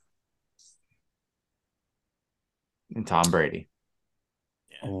 And Tom Brady.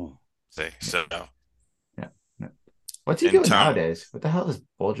 Yeah. So. Yeah. What's he doing nowadays? What the hell does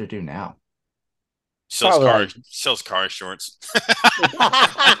Bulger do now? Sells car insurance.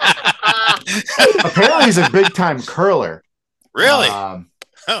 Apparently he's a big time curler. Really?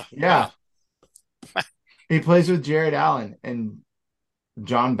 Yeah. Wow. He plays with Jared Allen and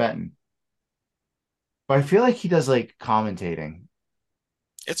John Benton. But I feel like he does like commentating.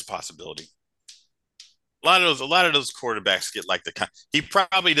 It's a possibility. A lot of those quarterbacks get like he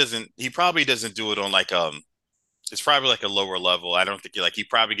probably doesn't do it on like it's probably like a lower level. I don't think he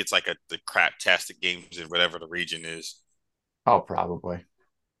probably gets like the crap-tastic games in whatever the region is. Oh, probably.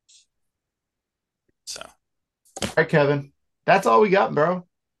 So. All right, Kevin. That's all we got, bro.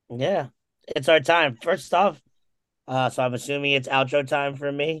 Yeah. It's our time. First off, so I'm assuming it's outro time for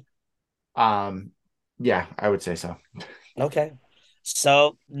me. Yeah, I would say so. Okay.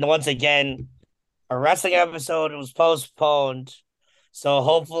 So once again, a wrestling episode was postponed. So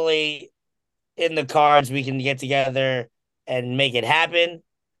hopefully in the cards we can get together and make it happen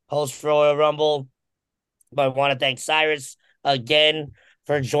post Royal Rumble. But I want to thank Cyrus again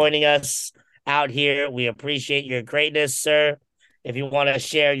for joining us out here. We appreciate your greatness, sir. If you want to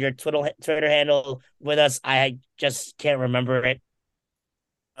share your Twitter handle with us, I just can't remember it.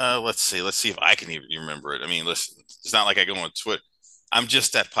 Let's see if I can even remember it. I mean, listen, it's not like I go on Twitter. I'm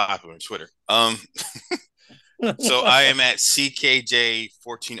just that popular on Twitter. So I am at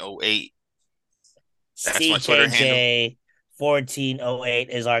CKJ1408. That's my Twitter handle. CKJ1408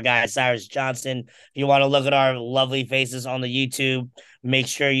 is our guy, Cyrus Johnson. If you want to look at our lovely faces on the YouTube, make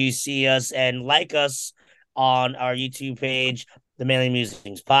sure you see us and like us on our YouTube page, The Manly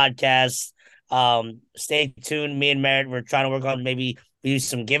Musings Podcast. Stay tuned. Me and Merritt, we're trying to work on maybe we do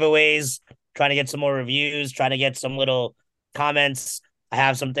some giveaways, trying to get some more reviews, trying to get some little comments. I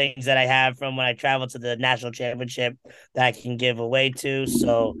have some things that I have from when I traveled to the national championship that I can give away to.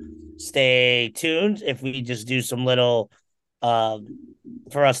 So stay tuned if we just do some little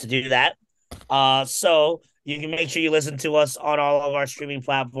for us to do that. So you can make sure you listen to us on all of our streaming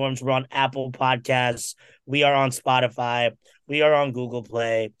platforms. We're on Apple Podcasts. We are on Spotify. We are on Google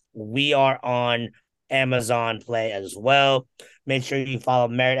Play. We are on Amazon Play as well. Make sure you follow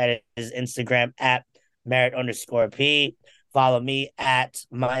Merritt at his Instagram at Merritt_P. Follow me at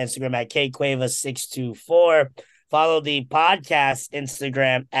my Instagram at KQueva624. Follow the podcast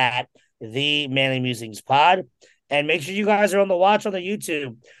Instagram at the Manly Musings Pod. And make sure you guys are on the watch on the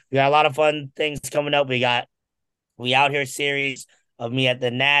YouTube. We got a lot of fun things coming up. We got We Out Here series of me at the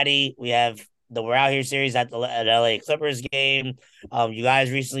Natty. We have the We're Out Here series at the LA Clippers game. You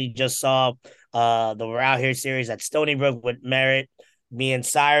guys recently just saw the We're Out Here series at Stony Brook with Merritt. Me and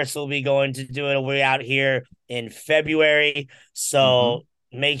Cyrus will be going to do it. We're out here in February. So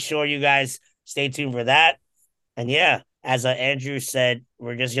make sure you guys stay tuned for that. And yeah, as Andrew said,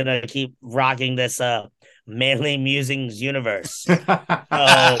 we're just gonna keep rocking this Manly Musings universe.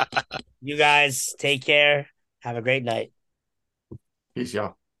 So you guys take care. Have a great night. Peace,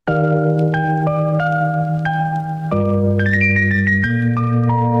 y'all.